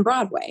and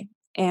Broadway.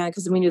 And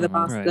because we knew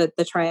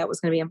the tryout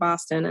was going to be in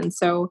Boston. And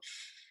so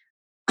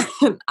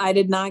I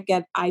did not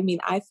get,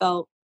 I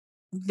felt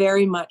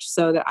very much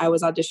so that I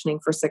was auditioning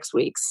for 6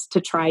 weeks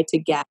to try to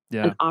get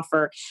an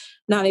offer,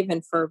 not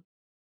even for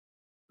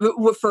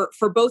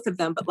both of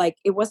them, but like,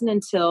 it wasn't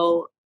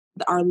until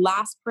our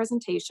last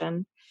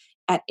presentation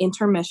at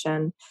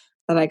intermission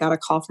that I got a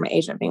call from my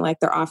agent being like,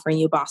 they're offering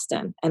you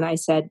Boston. And I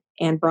said,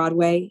 and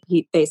Broadway?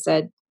 He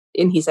said,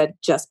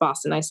 just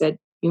Boston. I said,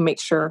 you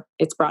make sure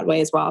it's Broadway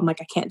as well. I'm like,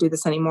 I can't do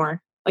this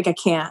anymore. Like, I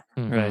can't.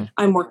 Right.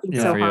 I'm working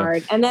so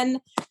hard. And then,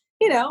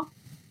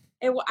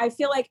 I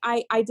feel like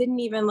I didn't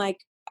even like,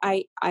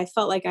 I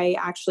felt like I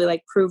actually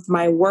like proved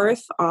my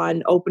worth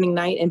on opening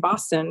night in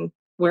Boston,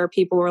 where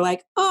people were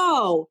like,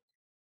 oh,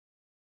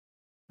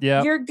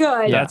 yeah, you're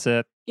good. That's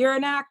it. You're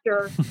an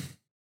actor.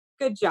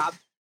 Good job.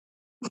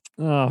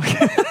 Oh.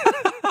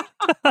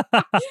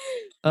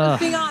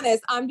 Being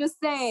honest, I'm just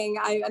saying,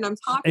 I'm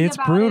talking it's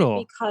about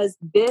brutal. it because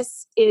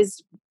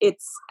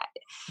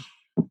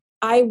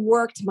I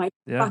worked my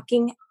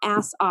fucking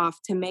ass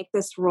off to make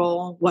this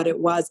role what it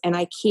was. And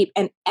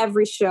and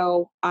every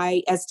show,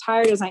 as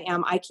tired as I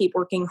am, I keep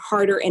working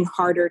harder and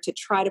harder to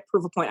try to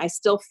prove a point. I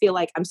still feel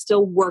like I'm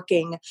still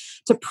working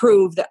to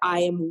prove that I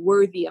am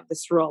worthy of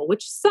this role,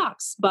 which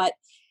sucks. But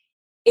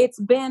it's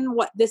been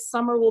this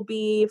summer will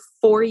be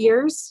 4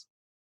 years.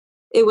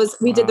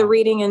 We did the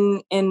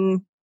reading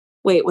in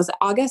was it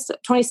August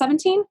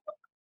 2017?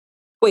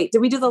 Wait, did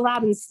we do the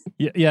lab in?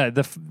 Yeah.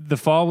 The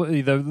fall,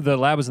 the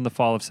lab was in the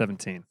fall of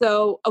 17.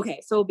 So,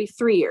 okay. So it'll be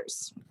 3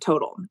 years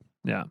total.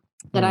 Yeah.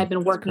 That I've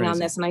been working on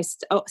this. And I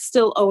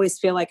still always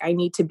feel like I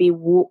need to be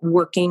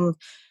working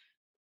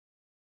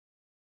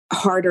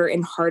harder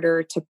and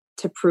harder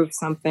to prove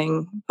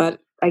something. But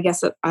I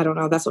guess, I don't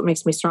know. That's what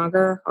makes me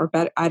stronger or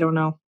better. I don't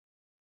know.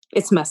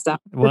 It's messed up.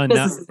 Well,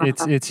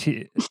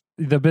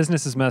 the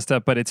business is messed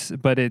up, but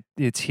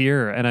it's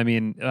here. And I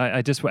mean,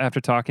 I just, after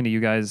talking to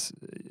you guys,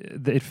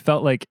 it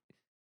felt like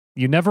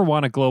you never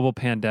want a global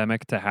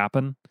pandemic to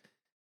happen,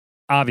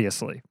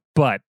 obviously,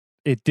 but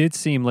it did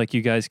seem like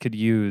you guys could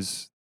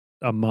use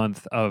a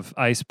month of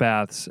ice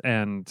baths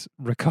and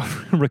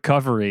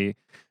recovery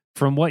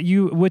from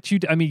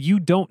you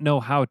don't know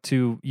how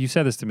to, you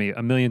said this to me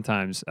a million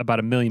times about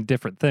a million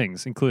different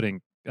things,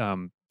 including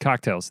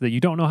cocktails that you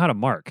don't know how to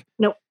mark.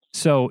 Nope.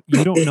 So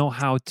you don't know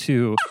how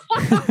to,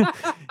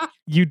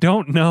 you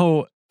don't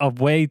know a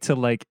way to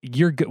like,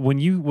 you're good. When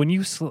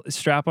you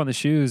strap on the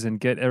shoes and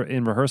get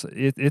in rehearsal,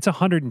 it's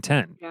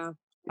 110. Yeah.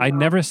 I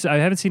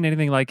haven't seen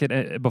anything like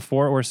it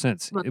before or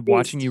since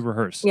watching you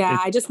rehearse. Yeah.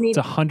 It's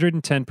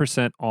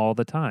 110% all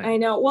the time. I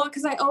know. Well,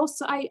 cause and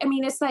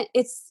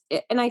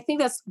I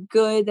think that's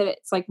good that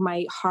it's like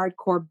my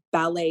hardcore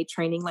ballet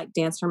training, like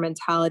dancer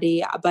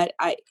mentality. But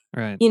I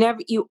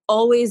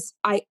always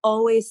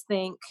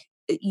think,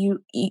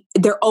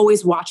 they're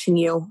always watching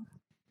you.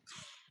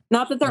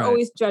 Not that they're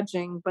always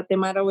judging, but they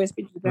might always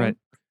be judging.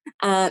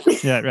 Right.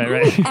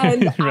 Right.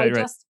 And I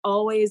just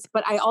always,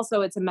 but I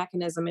also, it's a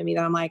mechanism in me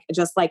that I'm like,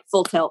 just like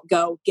full tilt,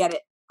 go get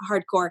it,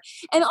 hardcore.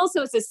 And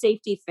also it's a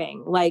safety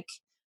thing. Like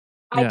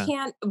I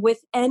can't,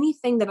 with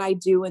anything that I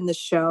do in the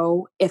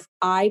show, if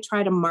I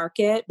try to mark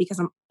it, because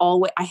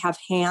I have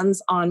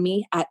hands on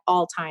me at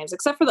all times,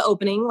 except for the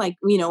opening, like,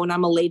 when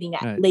I'm a Lady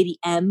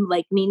M,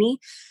 like Nini.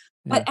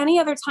 But any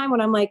other time when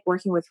I'm like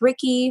working with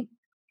Ricky,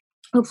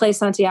 who plays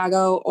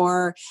Santiago,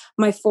 or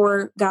my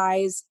 4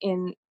 guys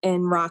in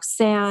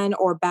Roxanne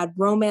or Bad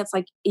Romance,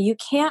 like you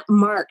can't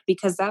mark,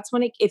 because that's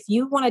when if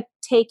you want to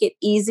take it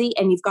easy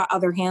and you've got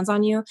other hands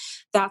on you,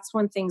 that's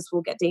when things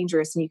will get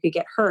dangerous and you could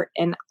get hurt.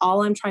 And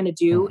all I'm trying to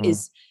do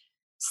is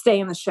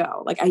stay in the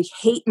show. Like I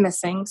hate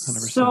missing 100%.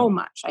 So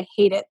much. I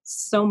hate it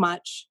so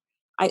much.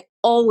 I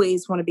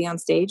always want to be on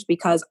stage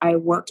because I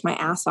worked my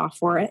ass off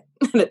for it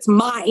and it's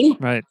mine.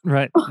 Right.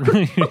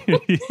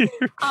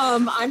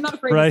 I'm not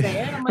afraid to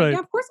say it. I'm like, yeah,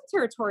 of course I'm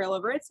territorial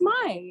over it. It's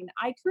mine.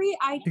 I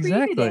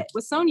created it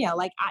with Sonia.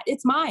 Like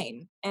it's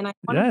mine. And I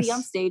want to be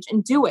on stage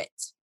and do it.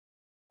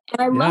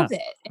 And I love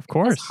it. Of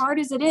course. As hard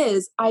as it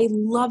is, I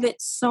love it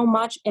so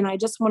much. And I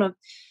just want to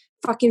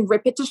fucking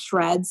rip it to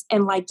shreds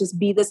and like just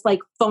be this like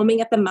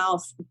foaming at the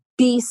mouth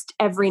beast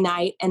every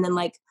night. And then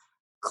like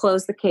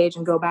close the cage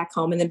and go back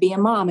home and then be a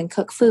mom and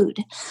cook food.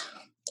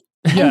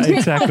 Yeah,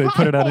 exactly.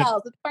 Put it on it.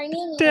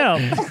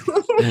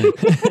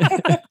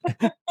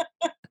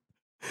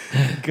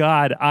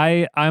 God,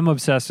 I'm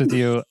obsessed with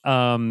you.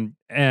 And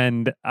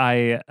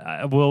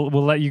we'll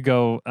let you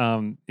go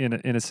in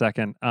a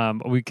second.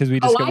 Because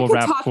we'll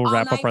wrap up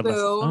our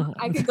list.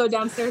 I could go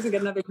downstairs and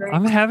get another drink.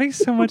 I'm having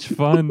so much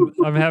fun.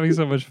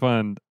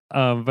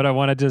 But I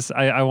want to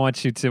I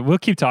want you to, we'll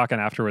keep talking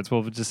afterwards.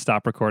 We'll just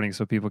stop recording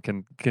so people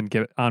can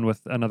get on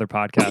with another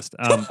podcast.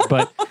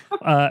 But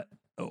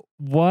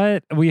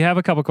we have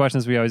a couple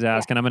questions we always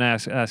ask, and I'm going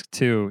to ask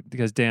 2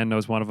 because Dan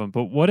knows one of them.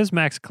 But what does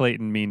Max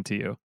Clayton mean to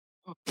you?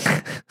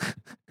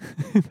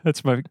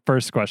 That's my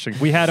first question.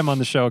 We had him on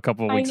the show a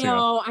couple of weeks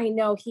ago. I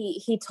know.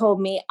 He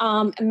told me.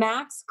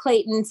 Max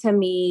Clayton to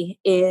me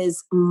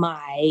is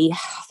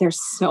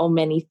there's so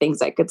many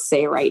things I could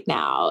say right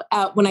now.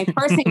 When I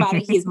first think about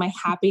it, he's my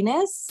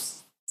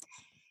happiness.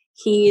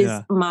 He's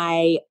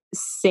my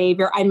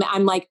savior.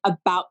 I'm like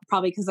about,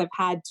 probably because I've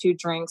had 2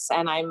 drinks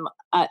and I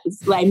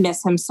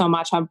miss him so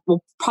much. I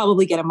will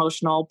probably get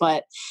emotional,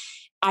 but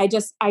I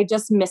just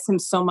miss him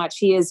so much.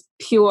 He is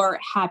pure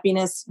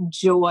happiness,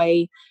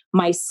 joy,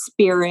 my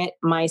spirit,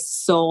 my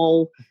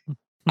soul.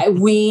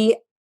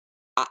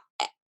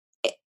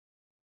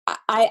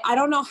 I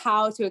don't know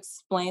how to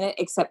explain it,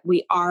 except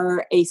we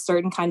are a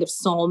certain kind of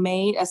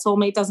soulmate. A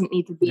soulmate doesn't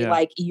need to be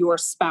like your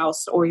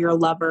spouse or your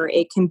lover.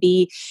 It can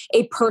be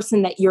a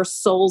person that your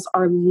souls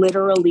are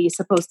literally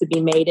supposed to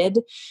be mated.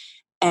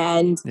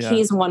 And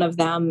he's one of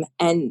them.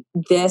 And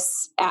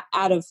this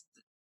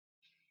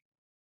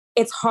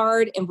it's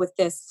hard. And with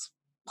this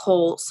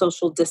whole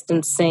social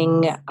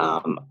distancing,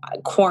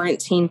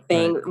 quarantine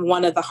thing,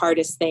 one of the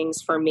hardest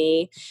things for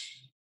me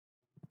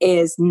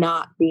is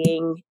not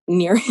being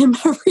near him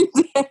every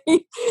day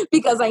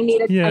because I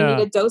need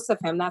a dose of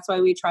him. That's why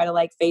we try to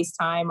like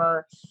FaceTime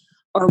or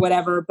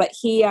whatever. But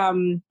he,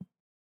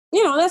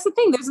 that's the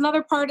thing. There's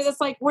another part of this,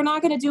 like, we're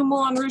not going to do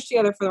Moulin Rouge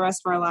together for the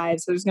rest of our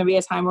lives. There's going to be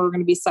a time where we're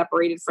going to be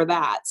separated for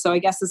that. So I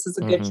guess this is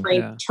a good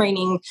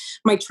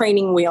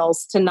training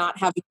wheels to not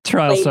have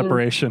trial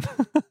separation.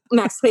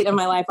 Max Clayton in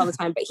my life all the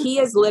time. But he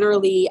is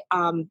literally,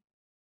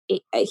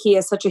 he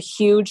is such a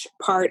huge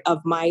part of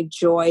my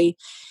joy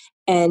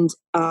and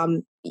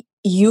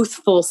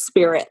youthful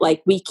spirit.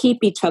 Like, we keep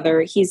each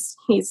other. He's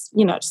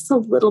just a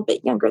little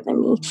bit younger than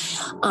me,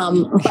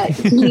 but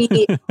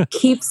he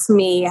keeps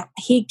me.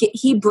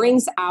 He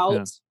brings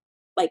out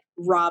like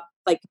Rob.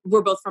 Like,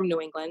 we're both from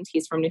New England.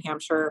 He's from New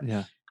Hampshire.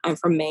 Yeah. I'm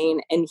from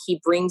Maine, and he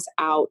brings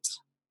out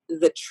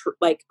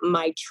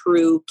my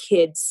true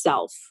kid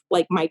self,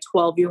 like my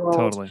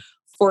 12-year-old.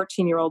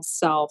 14-year-old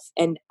self.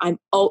 And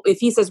if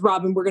he says,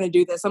 Robin, we're going to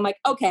do this, I'm like,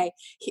 okay,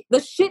 the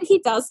shit he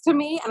does to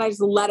me, and I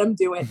just let him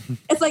do it.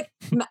 It's like,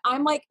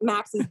 I'm like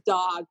Max's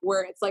dog,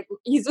 where it's like,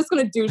 he's just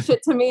going to do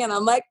shit to me. And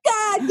I'm like,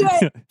 God, do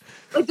it.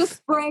 Like, just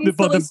spraying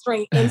silly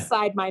string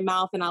inside my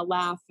mouth, and I'll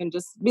laugh and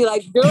just be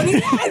like, do it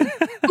again.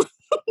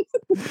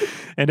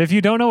 And if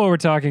you don't know what we're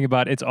talking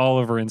about, it's all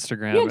over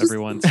Instagram,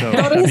 everyone. So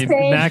go to his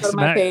page, Max, go to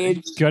my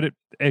page. Got it.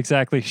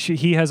 Exactly.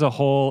 He has a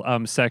whole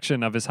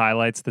section of his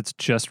highlights that's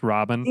just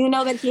Robin. You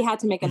know that he had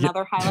to make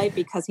another highlight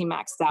because he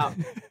maxed out.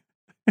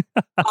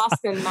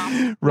 Austin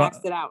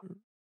maxed it out.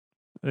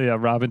 Yeah,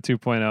 Robin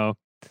 2.0.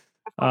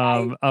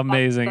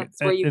 Amazing. That's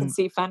where you can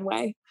see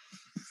Fenway.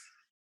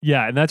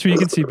 Yeah, and that's where you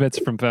can see bits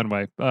from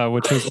Fenway,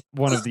 which was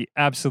one of the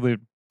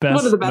absolute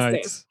best nights.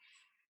 Days.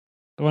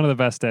 One of the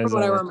best days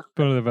ever.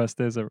 One of the best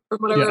days ever. From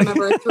what I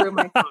remember through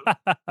my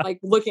phone. Like,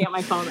 looking at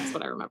my phone, that's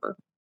what I remember.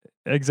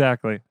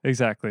 Exactly.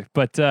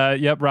 But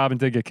Robin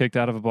did get kicked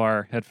out of a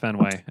bar at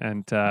Fenway,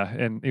 and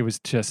it was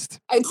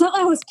just until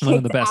I was kicked one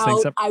of the best out,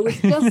 things ever. I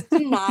was just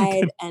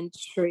denied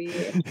entry.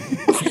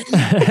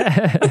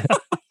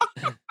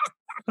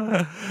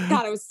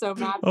 God, I was so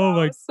mad. I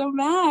was so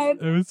mad.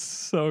 It was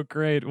so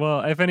great.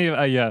 Well, if any,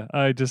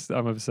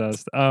 I'm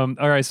obsessed. All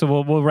right,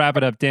 so we'll wrap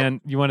it up.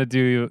 Dan, you want to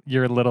do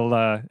your little?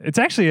 It's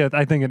actually,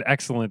 I think, an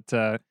excellent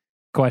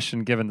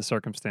question given the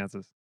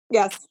circumstances.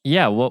 Yes.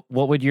 Yeah. What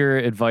would your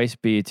advice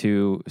be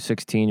to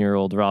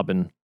 16-year-old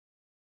Robin?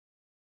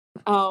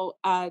 Don't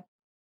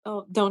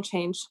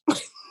change.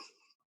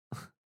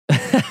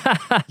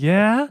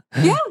 Yeah.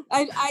 Yeah.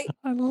 I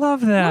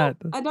love that.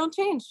 No, I don't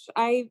change.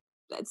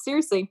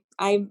 Seriously,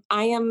 I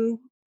am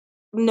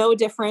no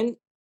different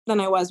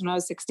than I was when I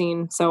was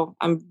 16. So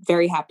I'm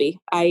very happy.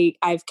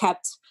 I've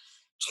kept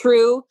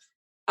true.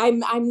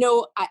 I'm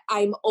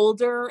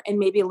older and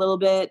maybe a little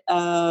bit,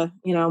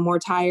 more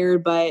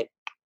tired, but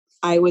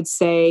I would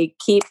say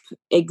keep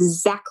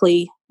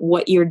exactly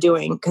what you're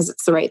doing because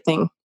it's the right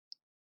thing.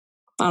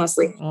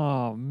 Honestly.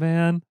 Oh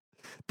man,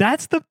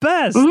 that's the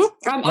best.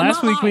 Mm-hmm.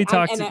 Last week we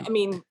talked.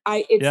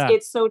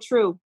 It's so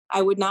true.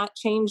 I would not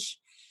change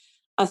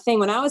a thing.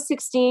 When I was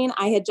 16,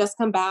 I had just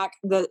come back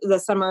the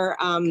summer.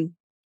 I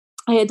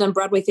had done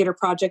Broadway Theater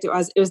Project. It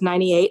was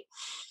 98,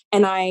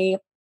 and I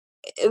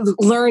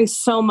learned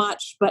so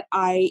much. But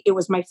it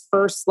was my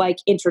first like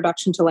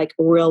introduction to like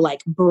real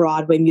like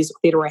Broadway music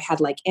theater, where I had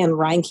like Anne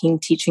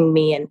Reinking teaching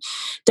me and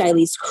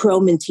Dilys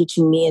Croman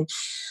teaching me, and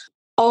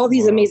all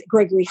these amazing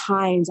Gregory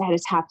Hines. I had a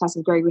tap class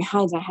with Gregory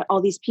Hines. And I had all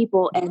these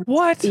people. And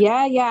what?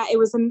 Yeah. It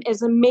was an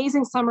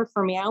amazing summer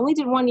for me. I only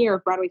did 1 year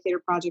of Broadway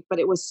Theater Project, but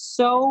it was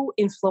so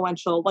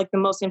influential, like the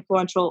most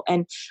influential.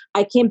 And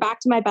I came back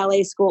to my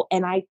ballet school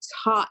and I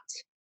taught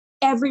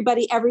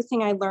everybody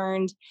everything I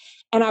learned.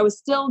 And I was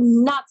still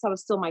nuts. I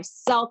was still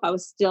myself. I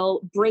was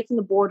still breaking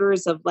the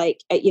borders of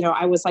like,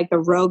 I was like the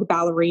rogue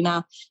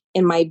ballerina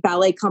in my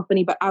ballet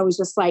company, but I was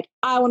just like,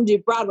 I want to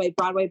do Broadway.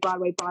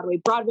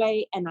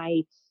 And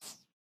I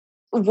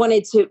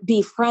wanted to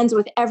be friends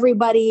with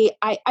everybody.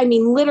 I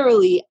mean,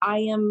 literally, I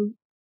am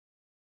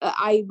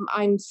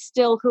I'm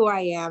still who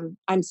I am.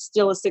 I'm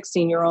still a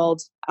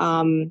 16-year-old,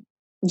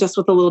 just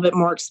with a little bit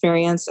more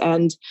experience,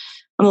 and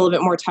I'm a little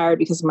bit more tired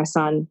because of my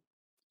son.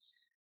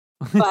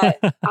 But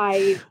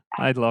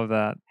I'd love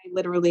that. I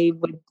literally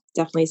would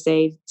definitely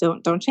say,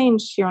 don't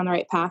change. You're on the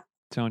right path.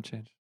 Don't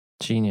change.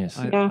 Genius.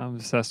 I'm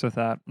obsessed with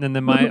that. And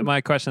then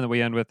my question that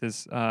we end with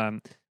is,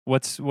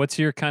 what's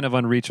your kind of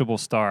unreachable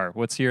star?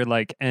 What's your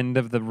like end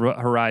of the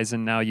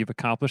horizon? Now you've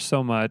accomplished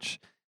so much.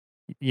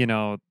 You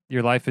know,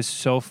 your life is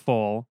so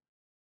full.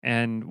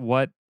 And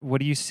what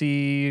do you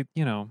see,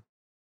 you know,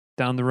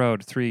 down the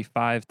road, 3,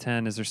 5,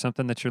 10? Is there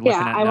something that you're looking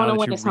at now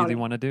that you really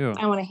want to do?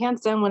 I want to hands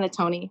down win a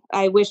Tony.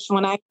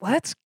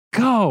 Let's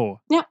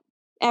go. Yep.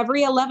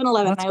 Every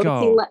 11/11. I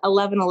always say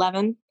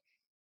 11/11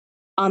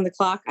 on the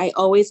clock. I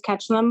always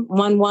catch them.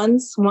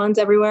 Ones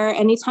everywhere.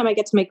 Anytime I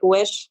get to make a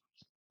wish,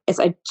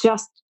 I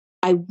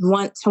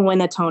want to win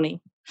a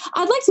Tony.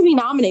 I'd like to be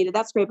nominated.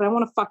 That's great, but I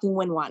want to fucking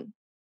win one.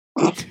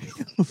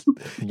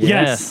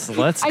 Yes,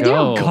 let's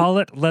go. Call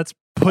it. Let's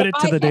put it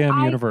to the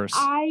damn universe.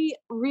 I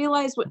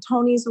realized what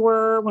Tonys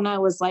were when I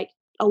was like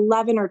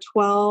 11 or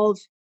 12,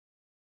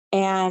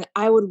 and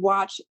I would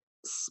watch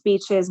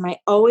speeches, and I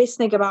always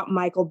think about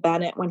Michael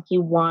Bennett when he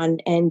won,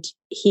 and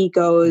he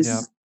goes,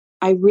 yep.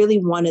 I really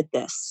wanted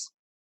this.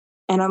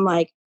 And I'm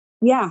like,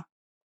 yeah,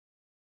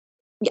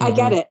 I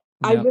get it.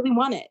 Yep. I really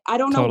want it. I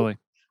don't know.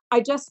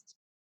 I just,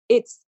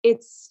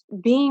 it's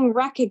being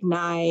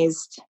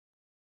recognized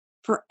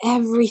for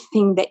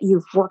everything that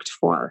you've worked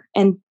for.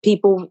 And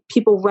people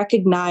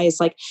recognize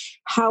like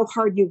how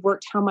hard you've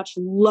worked, how much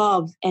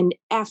love and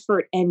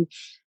effort and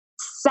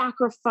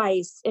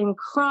sacrifice and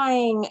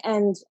crying.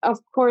 And of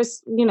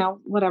course, you know,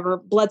 whatever,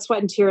 blood, sweat,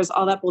 and tears,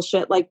 all that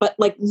bullshit. But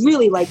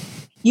really like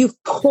you've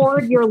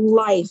poured your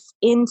life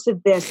into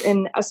this.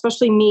 And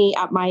especially me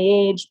at my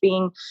age,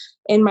 being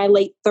in my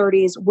late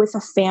 30s with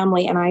a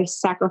family. And I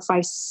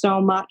sacrificed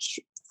so much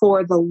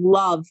for the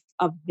love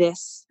of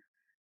this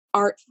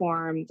art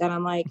form that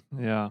I'm like,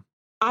 yeah,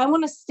 I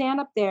want to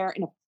stand up there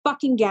in a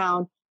fucking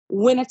gown,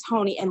 win a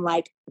Tony, and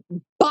like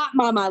bop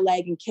my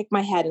leg and kick my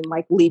head and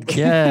like leave.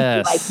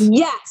 Yes. Like,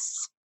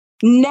 yes.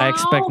 Now I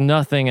expect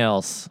nothing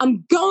else.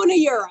 I'm going to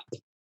Europe.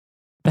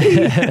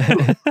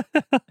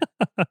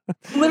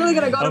 Literally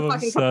gonna go to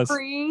fucking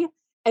Capri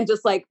and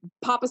just like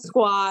pop a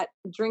squat,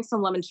 drink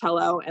some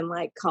limoncello, and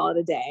like call it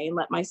a day, and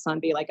let my son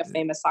be like a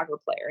famous soccer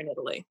player in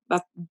Italy.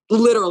 That's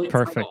literally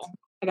perfect.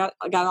 I got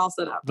it all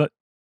set up. But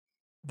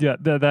yeah,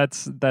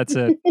 that's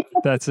it.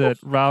 That's it.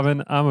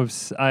 Robin, I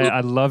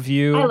love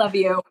you. I love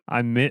you.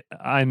 I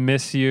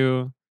miss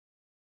you.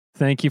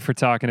 Thank you for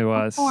talking to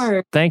us.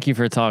 Thank you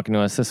for talking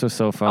to us. This was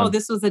so fun. Oh,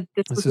 this was a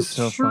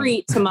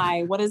treat to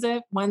my, what is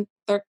it?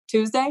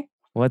 Tuesday?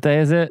 What day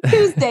is it?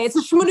 Tuesday. It's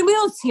a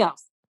Shmunimiltios.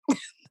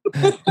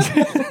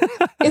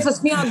 It's a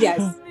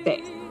Smiandias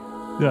day.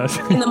 Yes.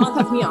 In the month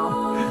of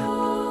Miao.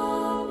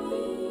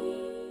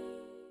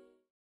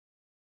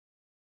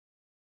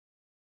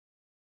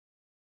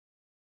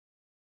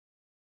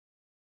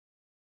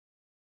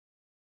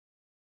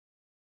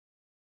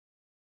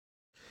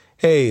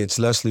 Hey, it's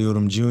Leslie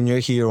Odom Jr.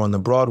 here on the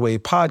Broadway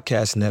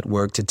Podcast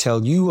Network to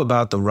tell you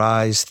about the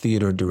Rise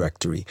Theater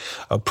Directory,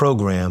 a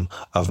program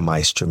of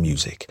Maestro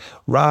Music.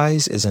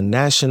 Rise is a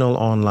national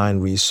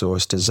online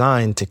resource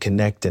designed to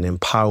connect and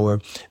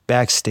empower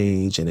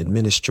backstage and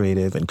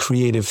administrative and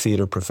creative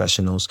theater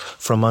professionals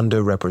from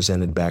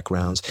underrepresented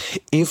backgrounds.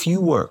 If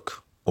you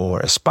work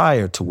or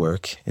aspire to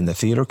work in the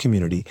theater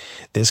community,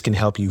 this can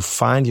help you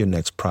find your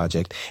next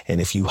project. And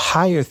if you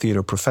hire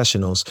theater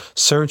professionals,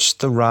 search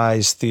the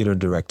Rise Theater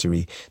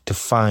Directory to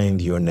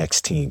find your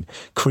next team.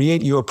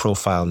 Create your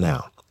profile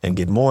now and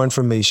get more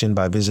information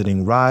by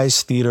visiting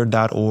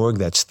risetheater.org.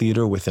 That's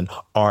theater with an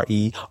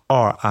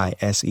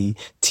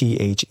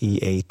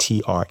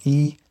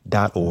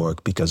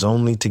RERISETHEATRE.org, because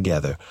only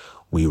together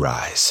we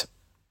rise.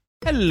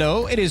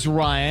 Hello, it is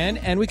Ryan,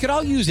 and we could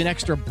all use an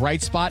extra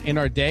bright spot in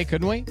our day,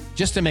 couldn't we?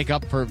 Just to make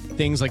up for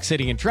things like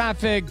sitting in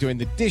traffic, doing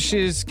the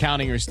dishes,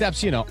 counting your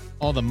steps, you know,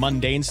 all the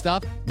mundane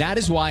stuff. That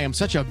is why I'm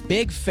such a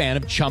big fan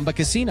of Chumba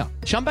Casino.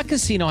 Chumba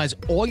Casino has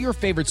all your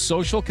favorite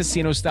social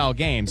casino-style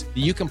games that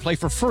you can play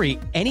for free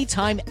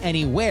anytime,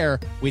 anywhere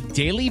with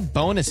daily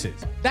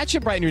bonuses. That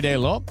should brighten your day a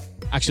little.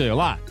 Actually, a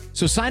lot.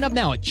 So sign up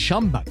now at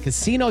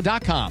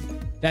ChumbaCasino.com.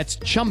 That's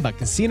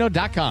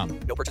ChumbaCasino.com.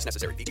 No purchase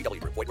necessary.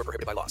 VGW Group. Void where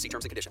prohibited by law. See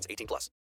terms and conditions. 18+.